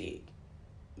 oh shit.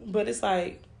 But it's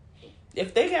like,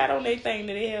 if they got on their thing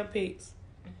that they have pets,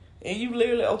 and you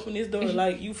literally open this door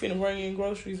like you finna bring in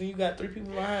groceries and you got 3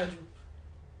 people behind you,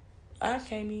 I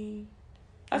can't even.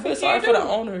 I feel sorry for the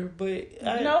owner, but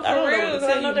I don't know what to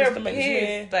tell you, Mr.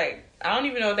 Pissed. Like, I don't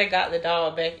even know if they got the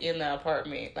dog back in the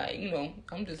apartment. Like,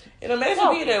 I'm just... And imagine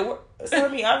being at work. So, I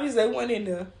mean, obviously, they went in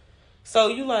there. So,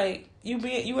 you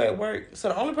at work. So,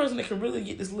 the only person that can really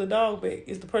get this little dog back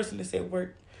is the person that's at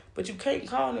work. But you can't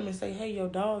call them and say, hey, your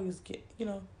dog is,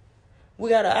 we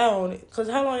got an eye on it. Because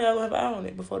how long y'all going to have an eye on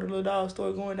it before the little dog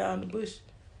start going down the bush?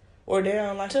 Or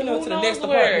down, like, to the next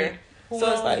apartment. So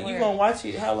it's like, you gonna watch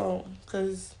it how long?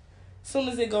 Because as soon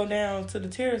as it go down to the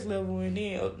terrace level and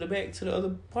then up the back to the other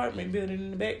apartment building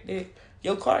in the back, that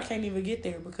your car can't even get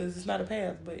there because it's not a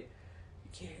path. But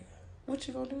yeah, what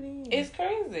you gonna do then? It's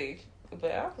crazy.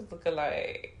 But I was looking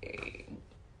like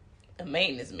a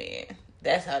maintenance man.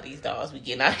 That's how these dogs be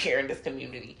getting out here in this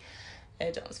community.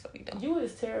 That joke's funny though. You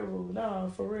is terrible.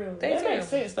 No, for real. That makes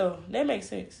sense though. That makes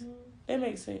sense. That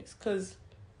makes sense. Because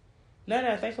now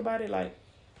that I think about it, like,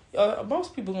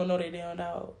 most people gonna know their damn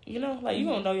dog. Like, you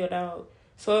gonna know your dog.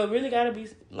 So it really gotta be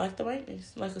like the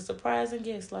maintenance, like a surprising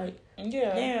guest. Like,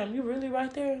 damn, you really right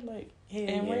there? Like, hell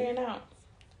and ran out.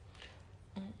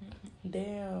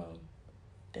 Damn.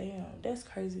 Damn, that's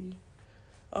crazy.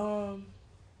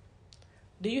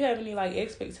 Do you have any like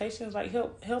expectations like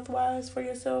health wise for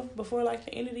yourself before like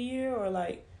the end of the year, or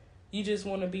like you just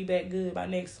want to be back good by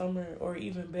next summer or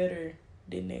even better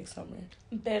than next summer?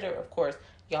 Better, of course.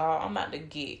 Y'all, I'm about to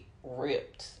get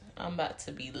ripped. I'm about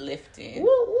to be lifting.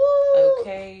 Woo woo.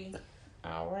 Okay.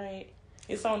 All right.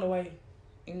 It's on the way.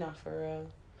 For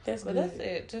real. That's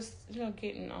it. Just,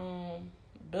 getting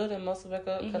building muscle back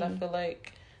up, because I feel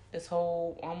like this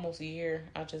whole almost year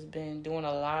I've just been doing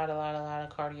a lot of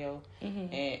cardio,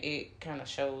 and it kind of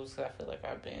shows. Cause I feel like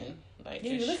I've been like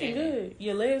you're looking good.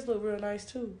 Your legs look real nice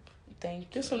too. Thank you.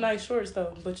 Just some nice shorts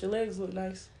though, but your legs look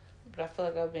nice. But I feel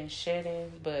like I've been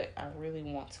shedding, but I really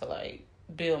want to like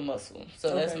build muscle.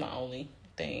 So that's my only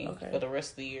thing for the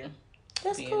rest of the year.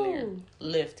 That's cool. There,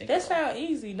 lifting. That sounds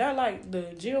easy. Not like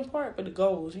the gym part, but the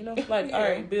goals. Like all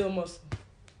right, build muscle.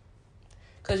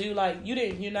 Cause you're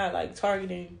not like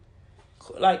targeting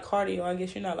like cardio. I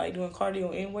guess you're not like doing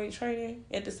cardio and weight training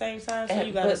at the same time. So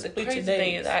you gotta split your days. The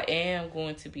thing is, I am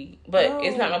going to be, but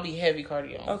it's not gonna be heavy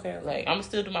cardio. Okay. Like I'm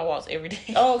still do my walks every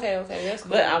day. Oh, okay, that's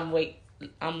cool. But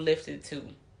I'm lifted too.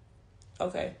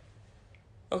 Okay,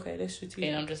 that's strategic.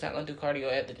 And I'm just not gonna do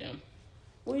cardio at the gym.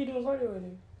 What are you doing cardio at?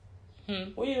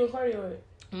 What are you doing cardio at?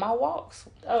 My walks.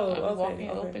 Oh, I'm walking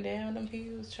up and down them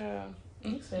hills, child.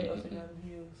 You say up and down them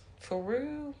hills. For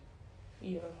real?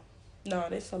 Yeah. No,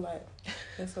 that's a lot.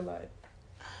 That's a lot.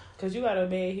 Cause you got a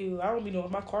bad hill. I don't be knowing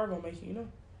if my car gonna make it.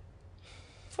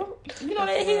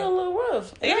 That hill a little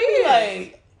rough.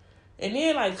 And and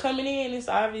then like coming in, it's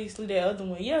obviously that other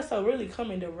one. Yeah, so really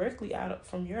coming directly out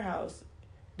from your house,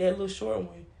 that little short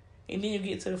one, and then you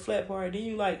get to the flat part. Then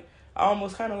you like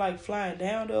almost kind of like flying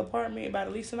down the apartment by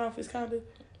the leasing office, kind of.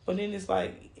 But then it's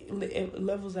like it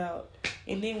levels out,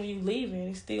 and then when you leaving,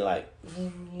 it's still like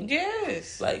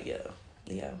yes, like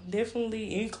yeah,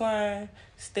 definitely incline,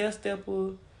 stepper,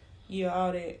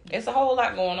 all that. It's a whole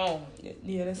lot going on.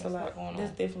 Yeah, that's a lot going on.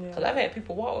 That's definitely. Because I've had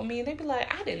people walk with me and they be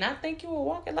like, "I did not think you were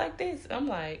walking like this." I'm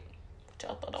like, "What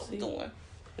y'all thought I was doing?"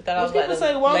 When people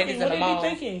say walking, what they be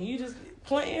thinking? You just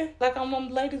playing? Like I'm them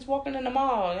ladies walking in the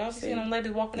mall. Y'all seen them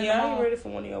ladies walking in the mall? Yeah, I ain't ready for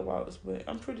one of your walks, but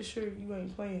I'm pretty sure you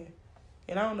ain't playing.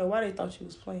 And I don't know why they thought you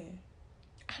was playing.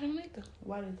 I don't either.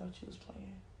 Why they thought you was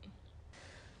playing?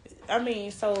 I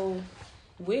mean, so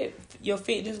with your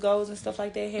fitness goals and stuff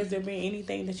like that, has there been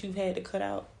anything that you've had to cut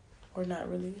out or not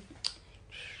really?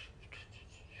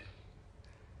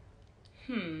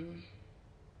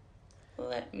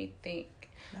 Let me think.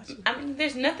 I mean,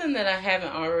 there's nothing that I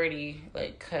haven't already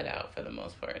like cut out for the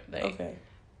most part. Like, okay.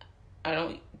 I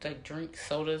don't like drink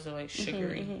sodas or like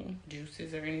sugary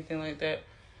juices or anything like that.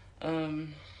 But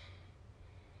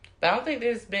I don't think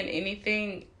there's been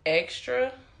anything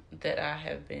extra that I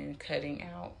have been cutting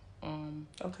out.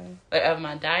 Okay. Like of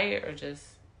my diet or just.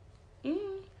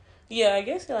 Yeah, I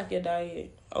guess like your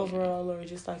diet overall or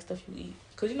just like stuff you eat.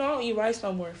 Cause I don't eat rice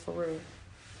no more for real.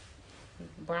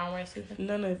 Brown rice either?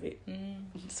 None of it.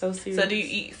 So serious. So do you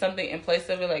eat something in place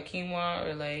of it like quinoa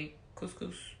or like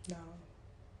couscous?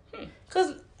 No.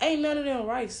 Cause ain't none of them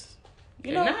rice.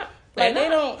 They're not. Like they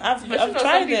don't. I've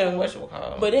tried them,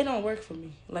 but they don't work for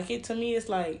me. Like to me, it's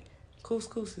like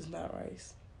couscous is not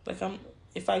rice. Like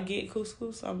if I get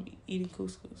couscous, I'm eating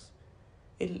couscous,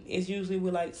 and it's usually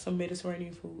with like some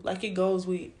Mediterranean food. Like it goes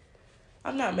with.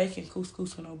 I'm not making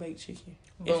couscous with no baked chicken,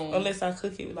 unless I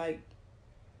cook it like.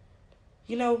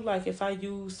 Like if I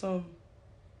use some.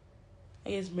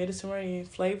 I guess Mediterranean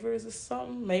flavors or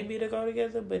something, maybe it'll go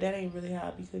together, but that ain't really how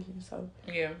I be cooking. So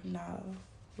yeah, no.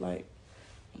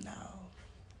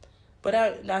 But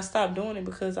I stopped doing it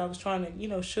because I was trying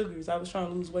to, sugars. I was trying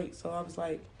to lose weight. So I was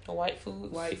like... White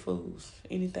foods.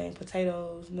 Anything.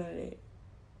 Potatoes. None of that.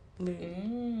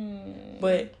 Literally.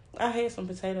 But I had some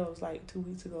potatoes like 2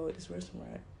 weeks ago at this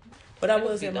restaurant. But I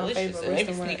was at my favorite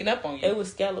restaurant. Sneaking up on you. It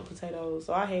was scalloped potatoes.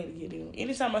 So I had to get them.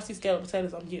 Anytime I see scalloped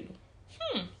potatoes, I'm getting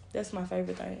them. That's my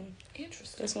favorite thing.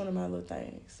 Interesting. That's one of my little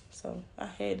things. So I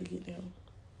had to get them.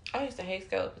 I used to hate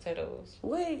scalloped potatoes.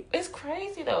 Wait. It's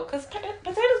crazy, though, because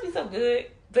potatoes be so good,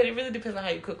 but it really depends on how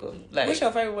you cook them. Like, what's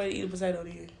your favorite way to eat a potato,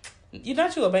 then? You're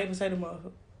not a baked potato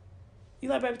motherfucker. You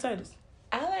like baked potatoes?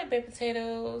 I like baked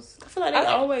potatoes. I feel like they're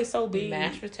always so big.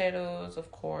 Mashed potatoes,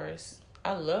 of course.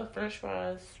 I love French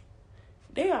fries.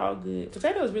 They all good.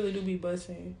 Potatoes really do be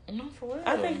busting. No, for real.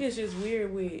 I think it's just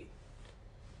weird with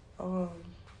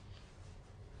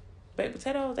baked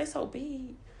potatoes. They so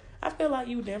big. I feel like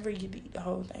you never get to eat the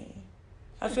whole thing.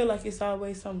 I feel like it's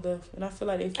always some left. And I feel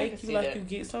like they fake you like you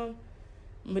get some.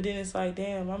 But then it's like,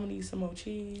 damn, I'm gonna need some more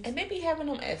cheese. And they be having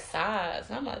them as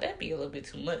sides. I'm like, that'd be a little bit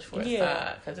too much for a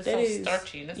side because it's so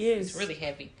starchy and it's really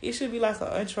heavy. It should be like an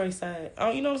entree side.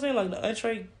 You know what I'm saying? Like the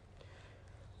entree.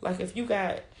 Like if you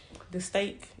got the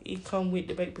steak, it come with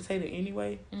the baked potato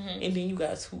anyway, and then you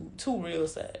got two real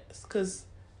sides. Cause,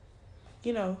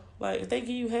 you know, like if they give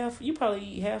you half, you probably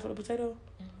eat half of the potato.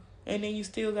 And then you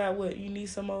still got what? You need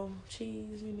some more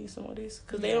cheese. You need some more this.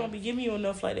 Because they don't be giving you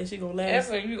enough like that shit going to last.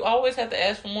 Ever. You always have to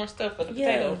ask for more stuff for the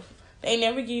potato. They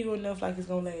never give you enough like it's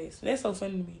going to last. That's so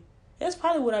funny to me. That's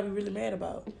probably what I be really mad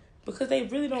about. Because they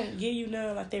really don't give you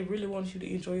none like they really want you to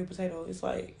enjoy your potato. It's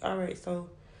like, all right,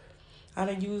 so I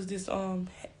done used this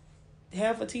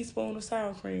half a teaspoon of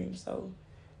sour cream. So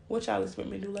what y'all expect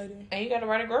me to do later? And you got to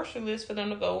write a grocery list for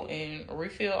them to go and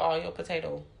refill all your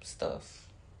potato stuff.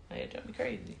 That'd be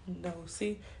crazy. No,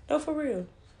 for real.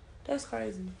 That's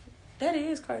crazy. That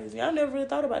is crazy. I never really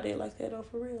thought about that like that, though,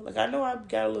 for real. Like, I know I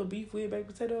got a little beef with baked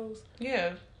potatoes.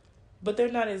 Yeah. But they're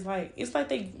not as, like, it's like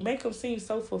they make them seem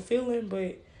so fulfilling,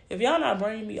 but if y'all not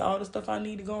bringing me all the stuff I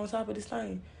need to go on top of this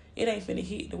thing, it ain't finna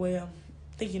hit the way I'm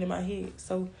thinking in my head.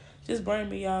 So, just bring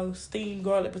me y'all steamed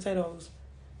garlic potatoes.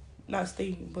 Not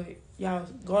steamed, but y'all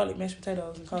garlic mashed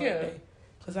potatoes and call it a day.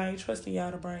 Because I ain't trusting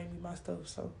y'all to bring me my stuff,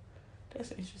 so.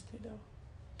 That's interesting though.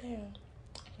 Damn.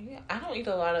 Yeah, I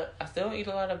still don't eat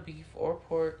a lot of beef or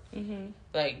pork.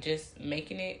 Like just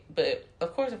making it, but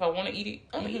of course, if I want to eat it,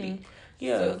 I'm gonna eat it.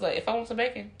 Yeah. So it's like if I want some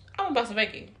bacon, I'm gonna buy some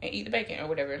bacon and eat the bacon or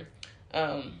whatever.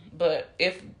 But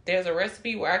if there's a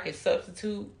recipe where I can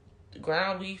substitute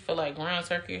ground beef for like ground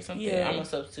turkey or something, I'm gonna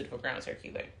substitute for ground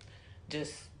turkey, like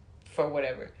just for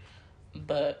whatever.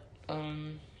 But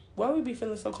why we be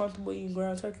feeling so comfortable eating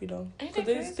ground turkey though? Because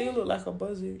they still look like a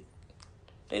buzzard.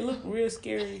 They look real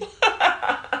scary.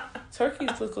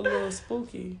 Turkeys look a little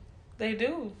spooky. They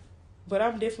do. But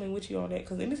I'm definitely with you on that.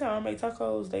 Because anytime I make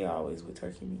tacos, they always with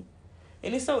turkey meat.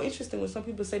 And it's so interesting when some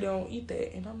people say they don't eat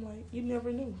that. And I'm like, you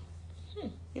never knew.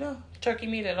 You know? Turkey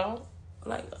meat at all?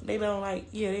 Like, they don't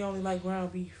like, they only like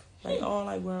ground beef. Like, all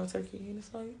like ground turkey. And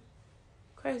it's like,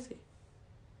 crazy.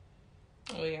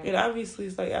 Oh, yeah. And obviously,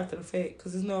 it's like after the fact.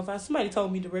 Because, you know, if somebody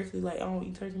told me directly, like, I don't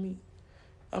eat turkey meat,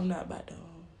 I'm not about to.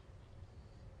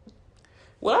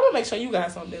 Well, I'm going to make sure you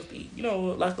got something else to eat. You know,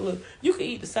 like a little... You can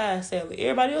eat the side salad.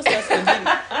 Everybody else got spaghetti.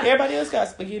 Everybody else got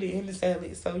spaghetti in the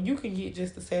salad. So you can get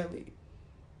just the salad.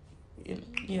 You know.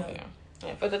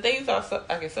 Yeah. For the things I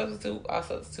can substitute, I'll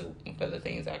substitute. And for the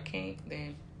things I can't,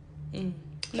 then...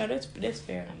 No, that's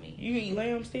fair. I mean, you eat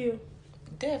lamb still?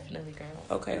 Definitely, girl.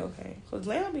 Okay. Because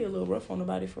lamb be a little rough on the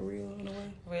body for real, in a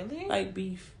way. Really? Like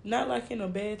beef. Not like in a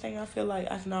bad thing. I feel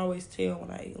like I can always tell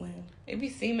when I eat lamb. It be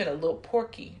seeming a little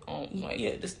porky.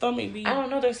 Yeah, the stomach be... I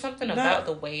don't know. There's something about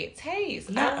the way it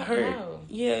tastes. Not hurt.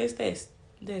 Yeah, it's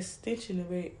that stench in the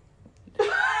back.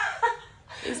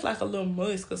 It's like a little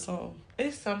musk or something.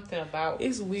 It's something about...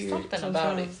 It's weird something sometimes.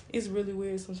 About it. It's really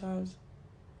weird sometimes.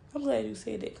 I'm glad you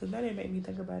said that because now that made me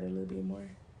think about it a little bit more.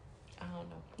 I don't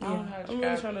know. Yeah, I don't know how to I'm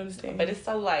really trying to understand. But it's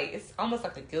so like, it's almost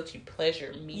like a guilty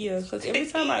pleasure meat. Yeah, because every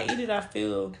time I eat it, I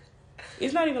feel...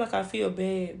 It's not even like I feel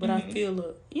bad, but I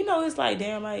feel... it's like,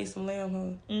 damn, I ate some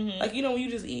lamb, huh? Like, when you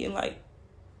just eating, like...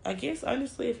 I guess,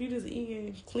 honestly, if you just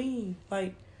eating clean,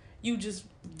 like, you just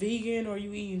vegan or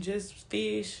you eating just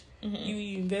fish, you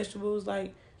eating vegetables,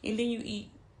 like... And then you eat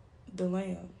the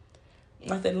lamb.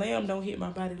 Like, the lamb don't hit my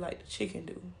body like the chicken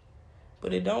do.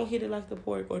 But it don't hit it like the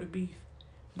pork or the beef.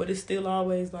 But it's still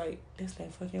always like, that's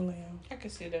that fucking lamb. I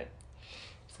can see that.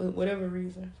 For whatever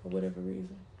reason.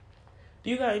 Do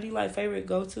you got any, like, favorite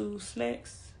go-to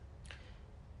snacks?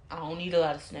 I don't eat a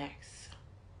lot of snacks.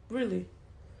 Really?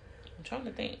 I'm trying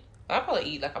to think. I'll probably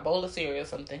eat, like, a bowl of cereal or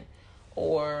something.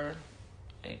 Or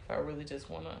if I really just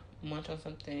want to munch on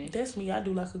something. That's me. I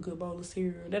do, like, a good bowl of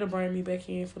cereal. That'll bring me back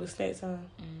in for the snack time.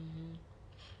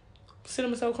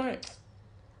 Cinnamon Toast Crunch.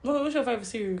 What's your favorite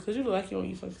cereal? Because you look like you don't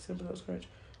eat fucking Cinnamon Toast Crunch.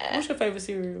 What's your favorite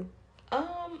cereal?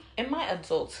 In my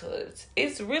adulthood,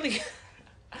 it's really...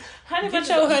 Honey Bunches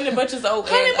of Oats. I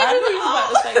knew you was about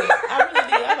to say it. I really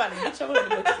did. I'm about to get your Honey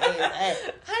Bunches ass.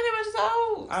 Honey Bunches of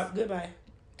Oats. Goodbye.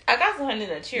 I got some Honey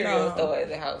Nut Cheerios though at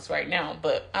the house right now,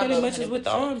 but I Honey Bunches with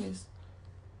the almonds.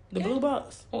 The blue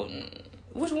box.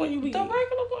 Which one you be eating? The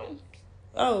regular one.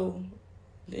 Oh,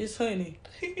 it's honey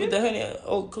with the honey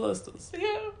oat clusters.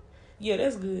 Yeah,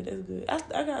 that's good.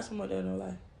 I got some of that though.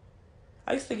 Like,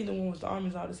 I used to get the one with the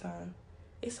almonds all the time.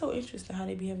 It's so interesting how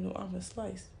they be having the almonds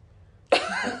sliced. You know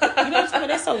what I'm saying?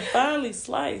 They're so finely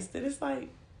sliced. And it's like,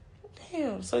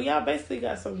 damn. So y'all basically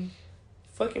got some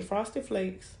fucking Frosted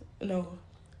Flakes. No,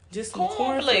 just some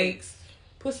corn flakes.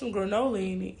 Put some granola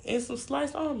in it and some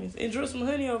sliced almonds. And drip some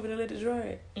honey over it and let it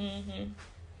dry.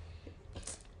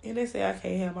 And they say I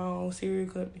can't have my own cereal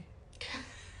company.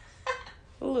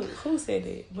 Look, who said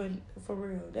that? But for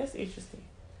real, that's interesting.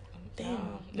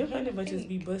 Damn, them honey bunches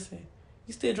be busting.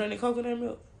 You still drinking coconut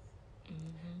milk?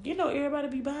 Mm-hmm. You know everybody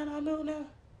be buying our milk now.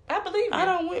 I believe it. I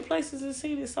done went places and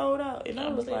seen it sold out, and I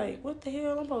was like, "What the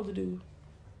hell I'm supposed to do?"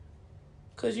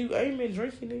 Cause you ain't been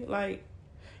drinking it. Like,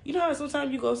 you know how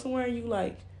sometimes you go somewhere and you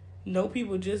like know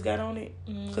people just got on it.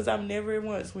 Mm-hmm. Cause I've never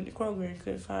once went to Kroger and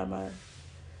couldn't find my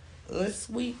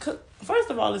unsweet. First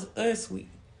of all, it's unsweet.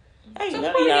 Ain't so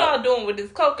none what of y'all doing with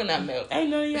this coconut milk? Ain't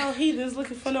none of y'all heathens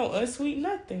looking for no unsweet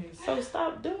nothing. So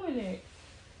stop doing it.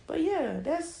 But yeah,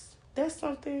 that's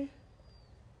something.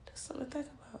 That's something to think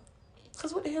about.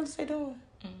 Cause what the hell is they doing?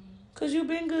 Mm-hmm. Cause you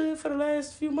been good for the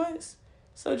last few months.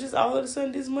 So just all of a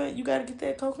sudden this month you gotta get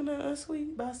that coconut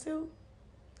unsweet by Silk.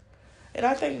 And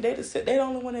I think they the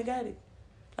only one that got it.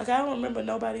 Like I don't remember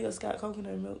nobody else got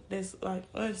coconut milk that's like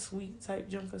unsweet type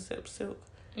junk except Silk.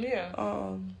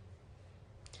 Yeah.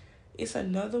 It's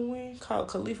another one called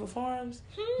Khalifa Farms,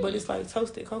 but it's like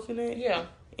toasted coconut. Yeah.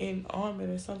 And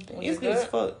almond or something. It's good as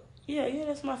fuck. Yeah,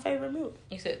 that's my favorite milk.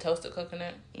 You said toasted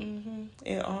coconut? Mm-hmm.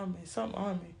 And almond. Some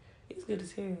almond. It's good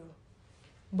as hell.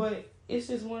 But it's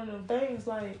just one of them things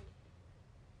like,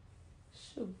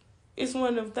 shoot. It's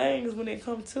one of them things when it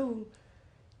comes to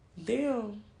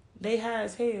them, they high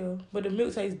as hell, but the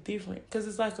milk tastes different. Because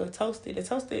it's like the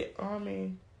toasted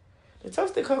almond, the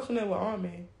toasted coconut with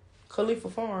almond, Khalifa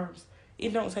Farms,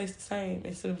 it don't taste the same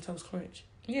as Cinnamon Toast Crunch.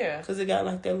 Yeah. Because it got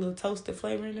like that little toasted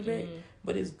flavor in the back,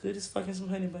 but it's good as fucking some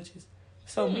honey bunches.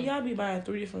 So me, I be buying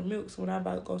 3 different milks when I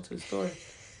about to go to the store.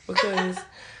 Because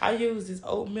I use this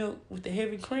oat milk with the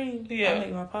heavy cream. Yeah. I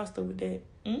make my pasta with that.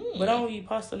 But I don't eat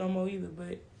pasta no more either,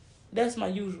 but that's my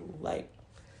usual. Like,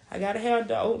 I gotta have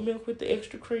the oat milk with the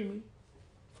extra creamy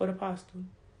for the pasta.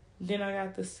 Then I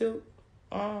got the Silk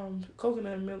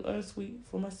coconut milk unsweet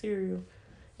for my cereal.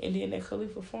 And then that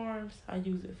Khalifa Farms, I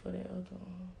use it for that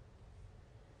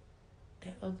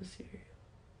other cereal.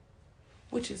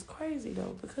 Which is crazy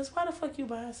though, because why the fuck you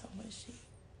buying so much shit?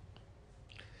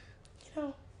 You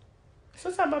know?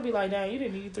 Sometimes I be like, damn, you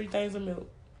didn't need 3 things of milk.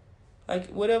 Like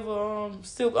whatever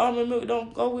Silk almond milk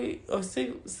don't go with, or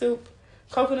Silk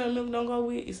coconut milk don't go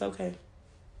with, it's okay.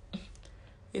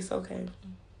 It's okay.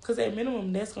 Because at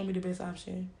minimum, that's going to be the best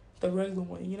option. The regular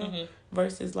one, you know? Mm-hmm.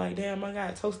 Versus like, damn, I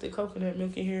got toasted coconut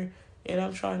milk in here and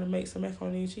I'm trying to make some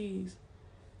macaroni and cheese.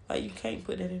 Like, you can't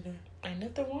put that in there. Ain't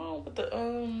nothing wrong with the,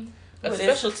 a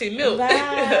specialty milk. Right.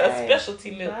 A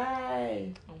specialty milk.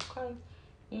 Right. Okay.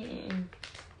 Mm-mm.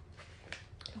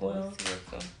 Well,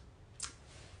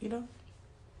 you know?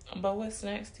 But what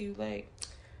snacks do you like?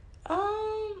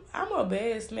 I'm a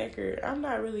bad snacker. I'm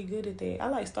not really good at that. I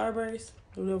like Starburst,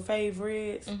 the little Fave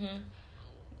Reds. Mm-hmm.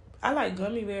 I like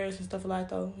gummy bears and stuff like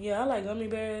that, though. Yeah, I like gummy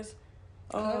bears.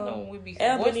 I know when we be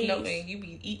voice noting, you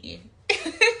be eating.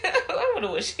 I wonder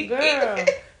what she girl.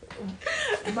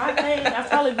 My thing, I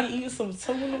probably be eating some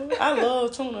tuna. I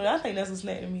love tuna. I think that's a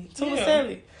snack to me. Tuna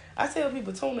salad. I tell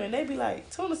people tuna, and they be like,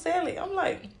 tuna salad. I'm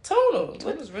like, tuna.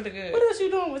 Tuna's really good. What else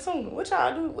you doing with tuna? What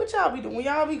y'all do? What y'all be doing? When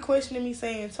y'all be questioning me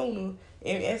saying tuna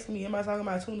and asking me, am I talking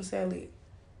about tuna salad?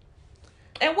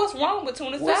 And what's wrong with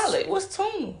tuna salad? What's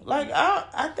tuna? Like,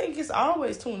 I think it's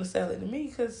always tuna salad to me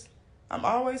because I'm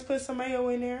always putting some mayo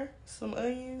in there, some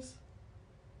onions.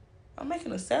 I'm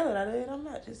making a salad out of it. I'm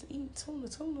not just eating tuna.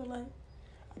 Like,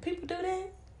 people do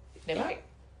that. They might.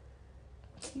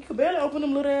 You can barely open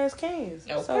them little ass cans.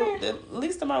 Okay. So the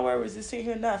least of my worries is sitting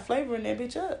here not flavoring that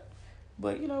bitch up.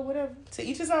 But, you know, whatever. To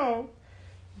each his own.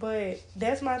 But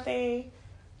that's my thing.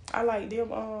 I like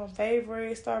them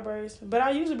favorite Starburst. But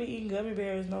I usually be eating gummy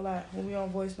bears, no lie, when we on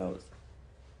voice notes.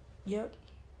 Yep.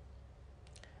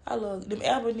 I love them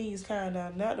Albanese kind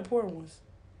now, not the poor ones.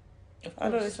 I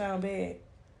know they sound bad.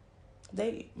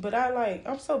 But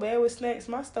I'm so bad with snacks,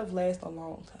 my stuff lasts a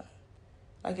long time.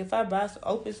 Like if I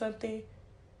open something,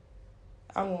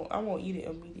 I won't eat it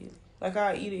immediately. Like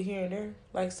I eat it here and there.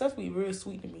 Like stuff be real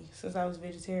sweet to me since I was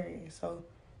vegetarian. So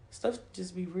stuff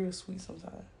just be real sweet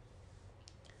sometimes.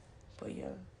 But yeah.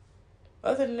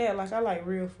 Other than that, like I like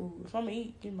real food. If I'm gonna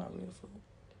eat, give me my real food.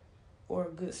 Or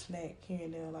a good snack here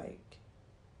and there, like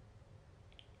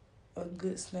a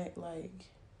good snack like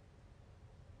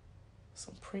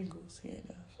some Pringles here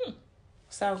and there.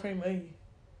 Sour cream and onion.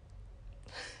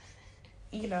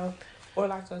 You know, or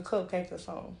like a cupcake or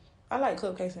something. I like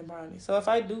cupcakes and brownies. So if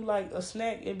I do like a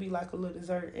snack, it'd be like a little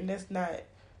dessert. And they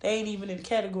ain't even in the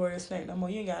category of snack no more.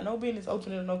 You ain't got no business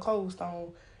opening no Cold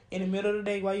Stone in the middle of the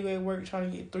day while you at work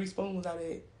trying to get 3 spoons out of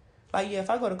it. Like, yeah, if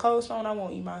I go to Cold Stone, I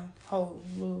won't eat my whole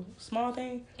little small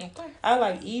thing. Okay. I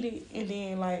like eat it and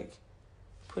then like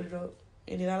put it up.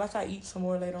 And then I eat some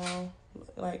more later on.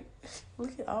 Like,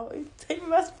 look at all, it take me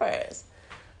by surprise.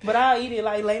 But I'll eat it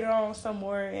like later on some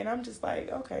more, and I'm just like,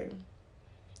 okay.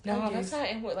 No, that's how I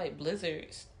am with like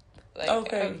blizzards. Like,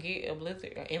 okay. I'll get a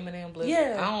blizzard, an M&M blizzard.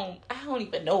 Yeah. I don't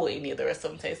even know what any of the rest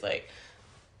of them taste like.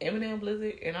 M&M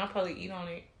blizzard, and I'll probably eat on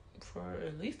it for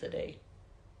at least a day.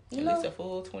 At least a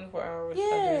full 24 hours.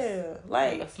 Yeah.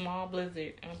 Like a small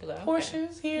blizzard. I'll be like,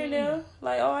 portions here and there.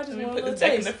 Like, oh, I just want to put this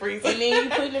back in the freezer. And then you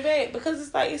putting it back. Because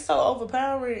it's like, it's so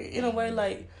overpowering in a way,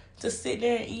 like, to sit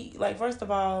there and eat. Like, first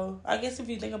of all, I guess if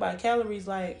you think about calories,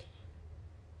 like,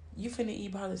 you finna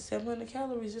eat probably 700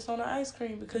 calories just on the ice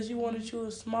cream because you wanted you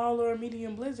a small or a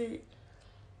medium blizzard.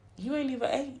 You ain't even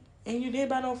ate. And you didn't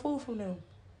buy no food from them.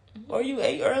 Mm-hmm. Or you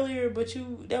ate earlier, but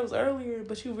you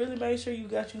really made sure you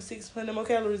got you 600 more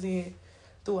calories in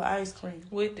through an ice cream.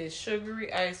 With this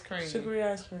sugary ice cream. Sugary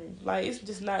ice cream. Like, it's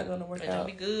just not going to work out. It'll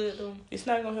be good, though. It's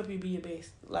not going to help you be your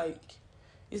best. Like,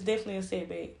 it's definitely a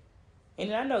setback.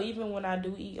 And I know even when I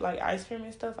do eat, like, ice cream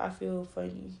and stuff, I feel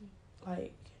funny.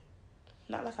 Like,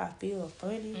 not like I feel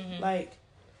funny. Mm-hmm. Like,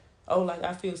 oh, like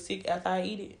I feel sick after I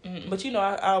eat it. Mm-hmm. But, you know,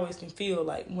 I always can feel,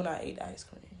 like, when I eat ice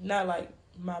cream. Not like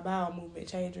my bowel movement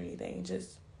change or anything.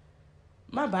 Just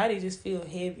my body just feel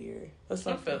heavier or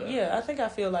something. Yeah, I think I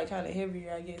feel like kind of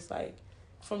heavier, I guess, like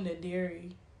from the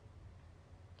dairy.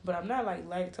 But I'm not like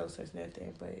lactose or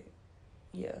nothing. But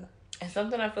yeah. And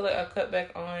something I feel like I cut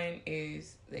back on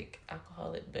is like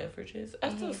alcoholic beverages. I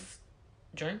still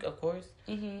drink, of course,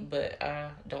 but I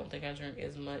don't think I drink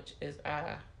as much as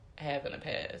I have in the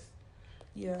past.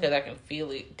 Yeah, because I can feel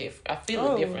it different. I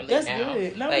feel it differently now. That's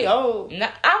good. Not like, old. I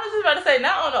was just about to say,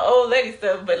 not on the old lady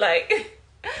stuff, but like,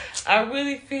 I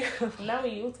really feel now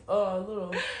we a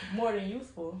little more than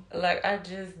youthful. Like I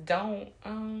just don't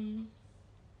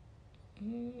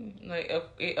like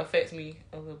it affects me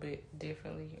a little bit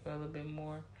differently or a little bit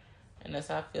more, and that's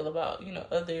how I feel about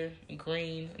other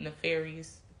green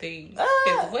nefarious things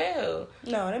as well.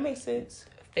 No, that makes sense.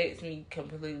 Affects me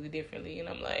completely differently, and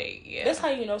I'm like, yeah. That's how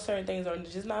you know certain things are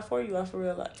just not for you. I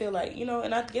feel like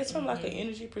and I guess from like an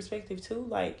energy perspective too,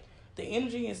 like the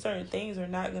energy in certain things are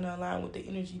not gonna align with the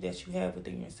energy that you have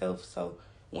within yourself. So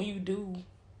when you do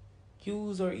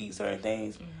use or eat certain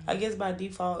things, I guess by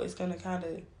default it's gonna kind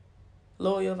of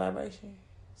lower your vibration.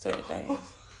 Certain things,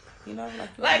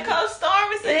 like Coach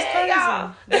Stormy said, hey,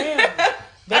 y'all. Damn,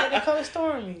 better than Coach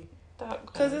Stormy.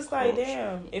 Cause it's like,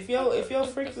 damn, if your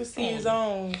frequency is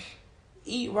on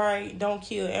eat right, don't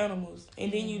kill animals,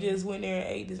 and then you just went there and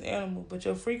ate this animal, but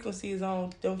your frequency is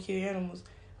on don't kill animals,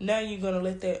 now you're gonna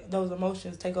let those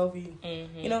emotions take over you.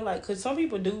 Like, cause some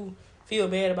people do feel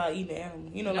bad about eating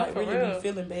an animal, like really be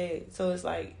feeling bad. So it's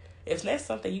like, if that's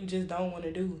something you just don't want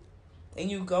to do, and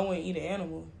you go and eat an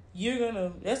animal,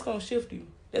 that's gonna shift you.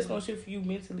 That's gonna shift you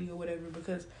mentally or whatever,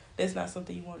 because that's not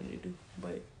something you wanted to do,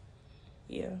 but.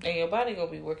 Yeah. And your body gonna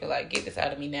be working like, get this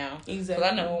out of me now. Exactly.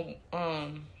 Cause I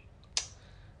know,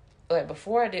 like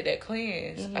before I did that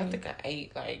cleanse, I think I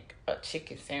ate like a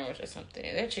chicken sandwich or something.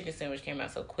 And that chicken sandwich came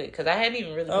out so quick because I hadn't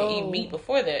even really been eating meat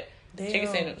before that. Damn. Chicken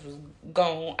sandwich was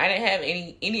gone. I didn't have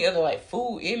any other like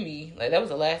food in me. Like that was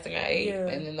the last thing I ate. Yeah.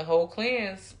 And then the whole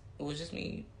cleanse, it was just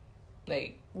me,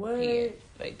 like peeing,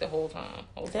 like the whole time.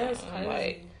 That's crazy. I'm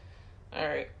like, all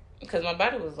right, because my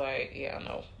body was like, yeah, I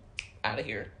know. Out of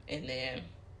here. And then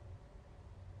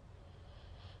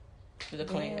the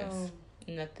cleanse,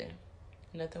 nothing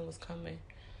was coming.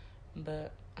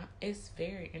 But it's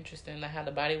very interesting, like how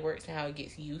the body works and how it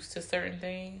gets used to certain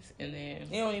things, and then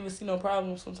you don't even see no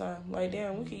problem sometimes. Like,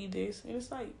 damn, we can eat this, and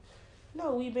it's like,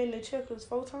 no, we've been to Checkers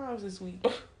 4 times this week,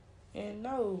 and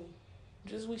no,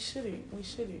 just we shouldn't.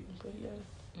 But yeah.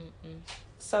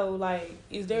 So, like,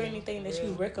 is there anything that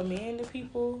you recommend to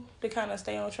people to kind of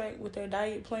stay on track with their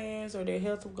diet plans or their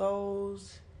health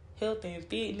goals, health and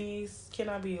fitness? Can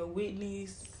I be a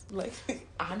witness? Like,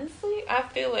 honestly, I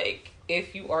feel like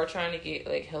if you are trying to get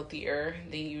like healthier,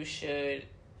 then you should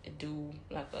do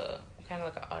like a kind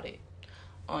of like an audit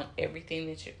on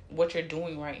everything what you're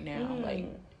doing right now. Like,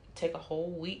 take a whole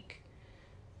week,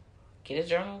 get a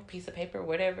journal, piece of paper,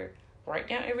 whatever. Write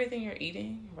down everything you're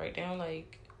eating. Write down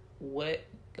like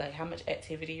how much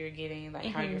activity you're getting, like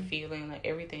how you're feeling, like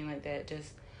everything like that.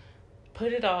 Just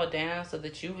put it all down so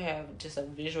that you have just a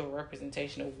visual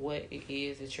representation of what it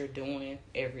is that you're doing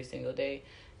every single day,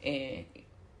 and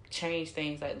change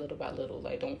things like little by little.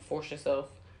 Like, don't force yourself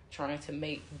trying to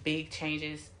make big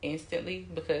changes instantly,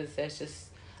 because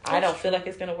I don't feel like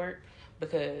it's gonna work,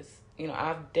 because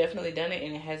I've definitely done it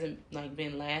and it hasn't like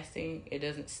been lasting. It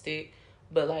doesn't stick.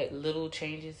 But like little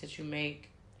changes that you make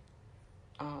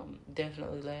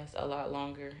definitely last a lot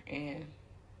longer, and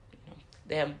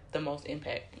they have the most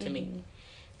impact to me.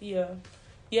 Yeah.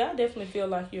 Yeah, I definitely feel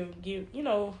like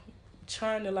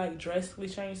trying to like drastically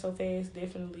change so fast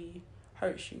definitely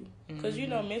hurts you. Because,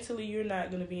 mentally you're not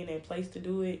going to be in that place to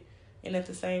do it. And at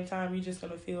the same time, you're just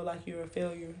going to feel like you're a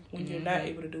failure when you're not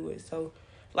able to do it. So,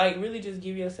 like, really just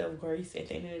give yourself grace at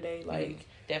the end of the day. Like,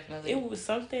 definitely. It was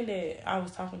something that I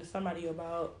was talking to somebody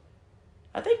about.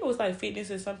 I think it was, like,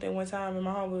 fitness or something one time. And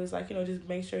my homie was like, just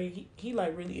make sure he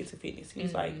like, really into fitness. He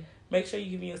was like, make sure you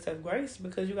give yourself grace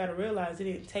because you got to realize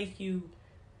it took you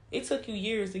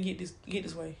years to get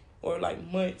this way. Or, like,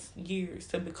 months, years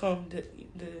to become the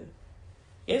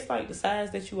it's like the size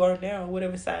that you are now,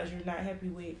 whatever size you're not happy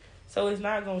with. So it's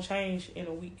not going to change in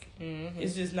a week.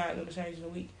 It's just not going to change in a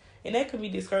week. And that could be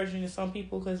discouraging to some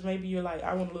people because maybe you're like,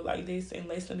 I want to look like this in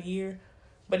less than a year.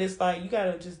 But it's like, you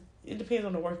got to it depends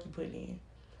on the work you put in.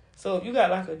 So if you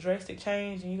got like a drastic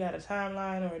change and you got a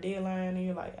timeline or a deadline and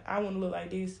you're like, I want to look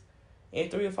like this in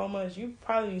 3 or 4 months, you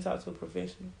probably need to talk to a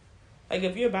professional. Like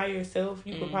if you're by yourself,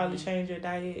 you could probably change your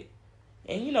diet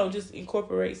and, just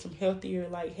incorporate some healthier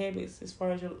like habits as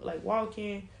far as your like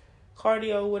walking,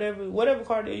 cardio, whatever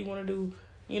cardio you want to do,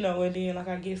 and then like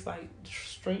I guess like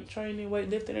strength training,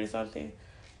 weightlifting or something.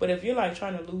 But if you're like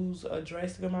trying to lose a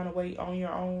drastic amount of weight on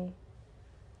your own,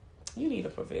 you need a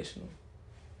professional.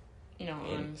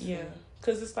 Honestly. Yeah,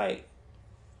 because it's like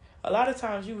a lot of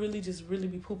times you really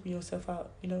be pooping yourself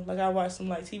out. Like I watch some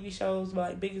like TV shows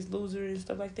like Biggest Loser and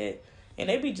stuff like that. And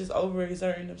they be just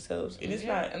overexerting themselves. And it's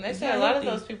not. And they say a lot of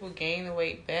those people gain the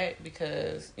weight back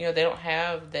because, they don't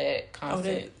have that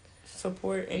constant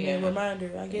support and that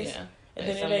reminder, I guess. Yeah. And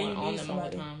then they you need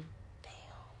somebody. Damn.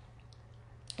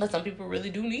 But some people really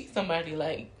do need somebody,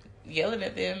 like, yelling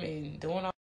at them and doing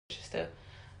all that stuff.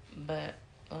 But,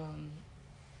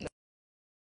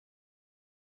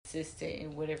 consistent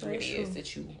in whatever it is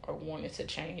that you are wanting to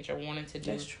change or wanting to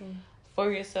do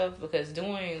for yourself. Because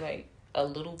doing, like, a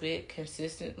little bit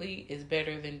consistently is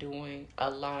better than doing a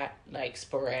lot like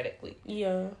sporadically.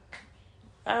 Yeah,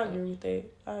 I agree with that.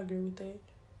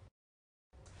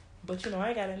 But I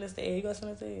ain't got nothing to say. You got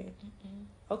something to say?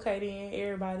 Okay then,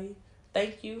 everybody,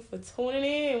 thank you for tuning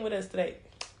in with us today.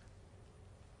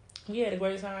 We had a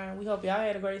great time. We hope y'all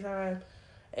had a great time.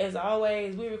 As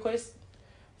always, we request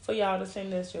for y'all to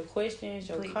send us your questions,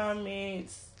 your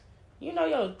comments,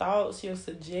 your thoughts, your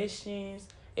suggestions.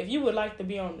 If you would like to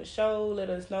be on the show, let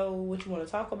us know what you want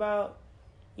to talk about.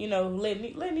 Let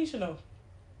Nisha know.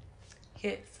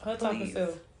 Yes, her talking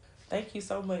self. Thank you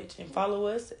so much. And follow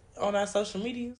us on our social medias.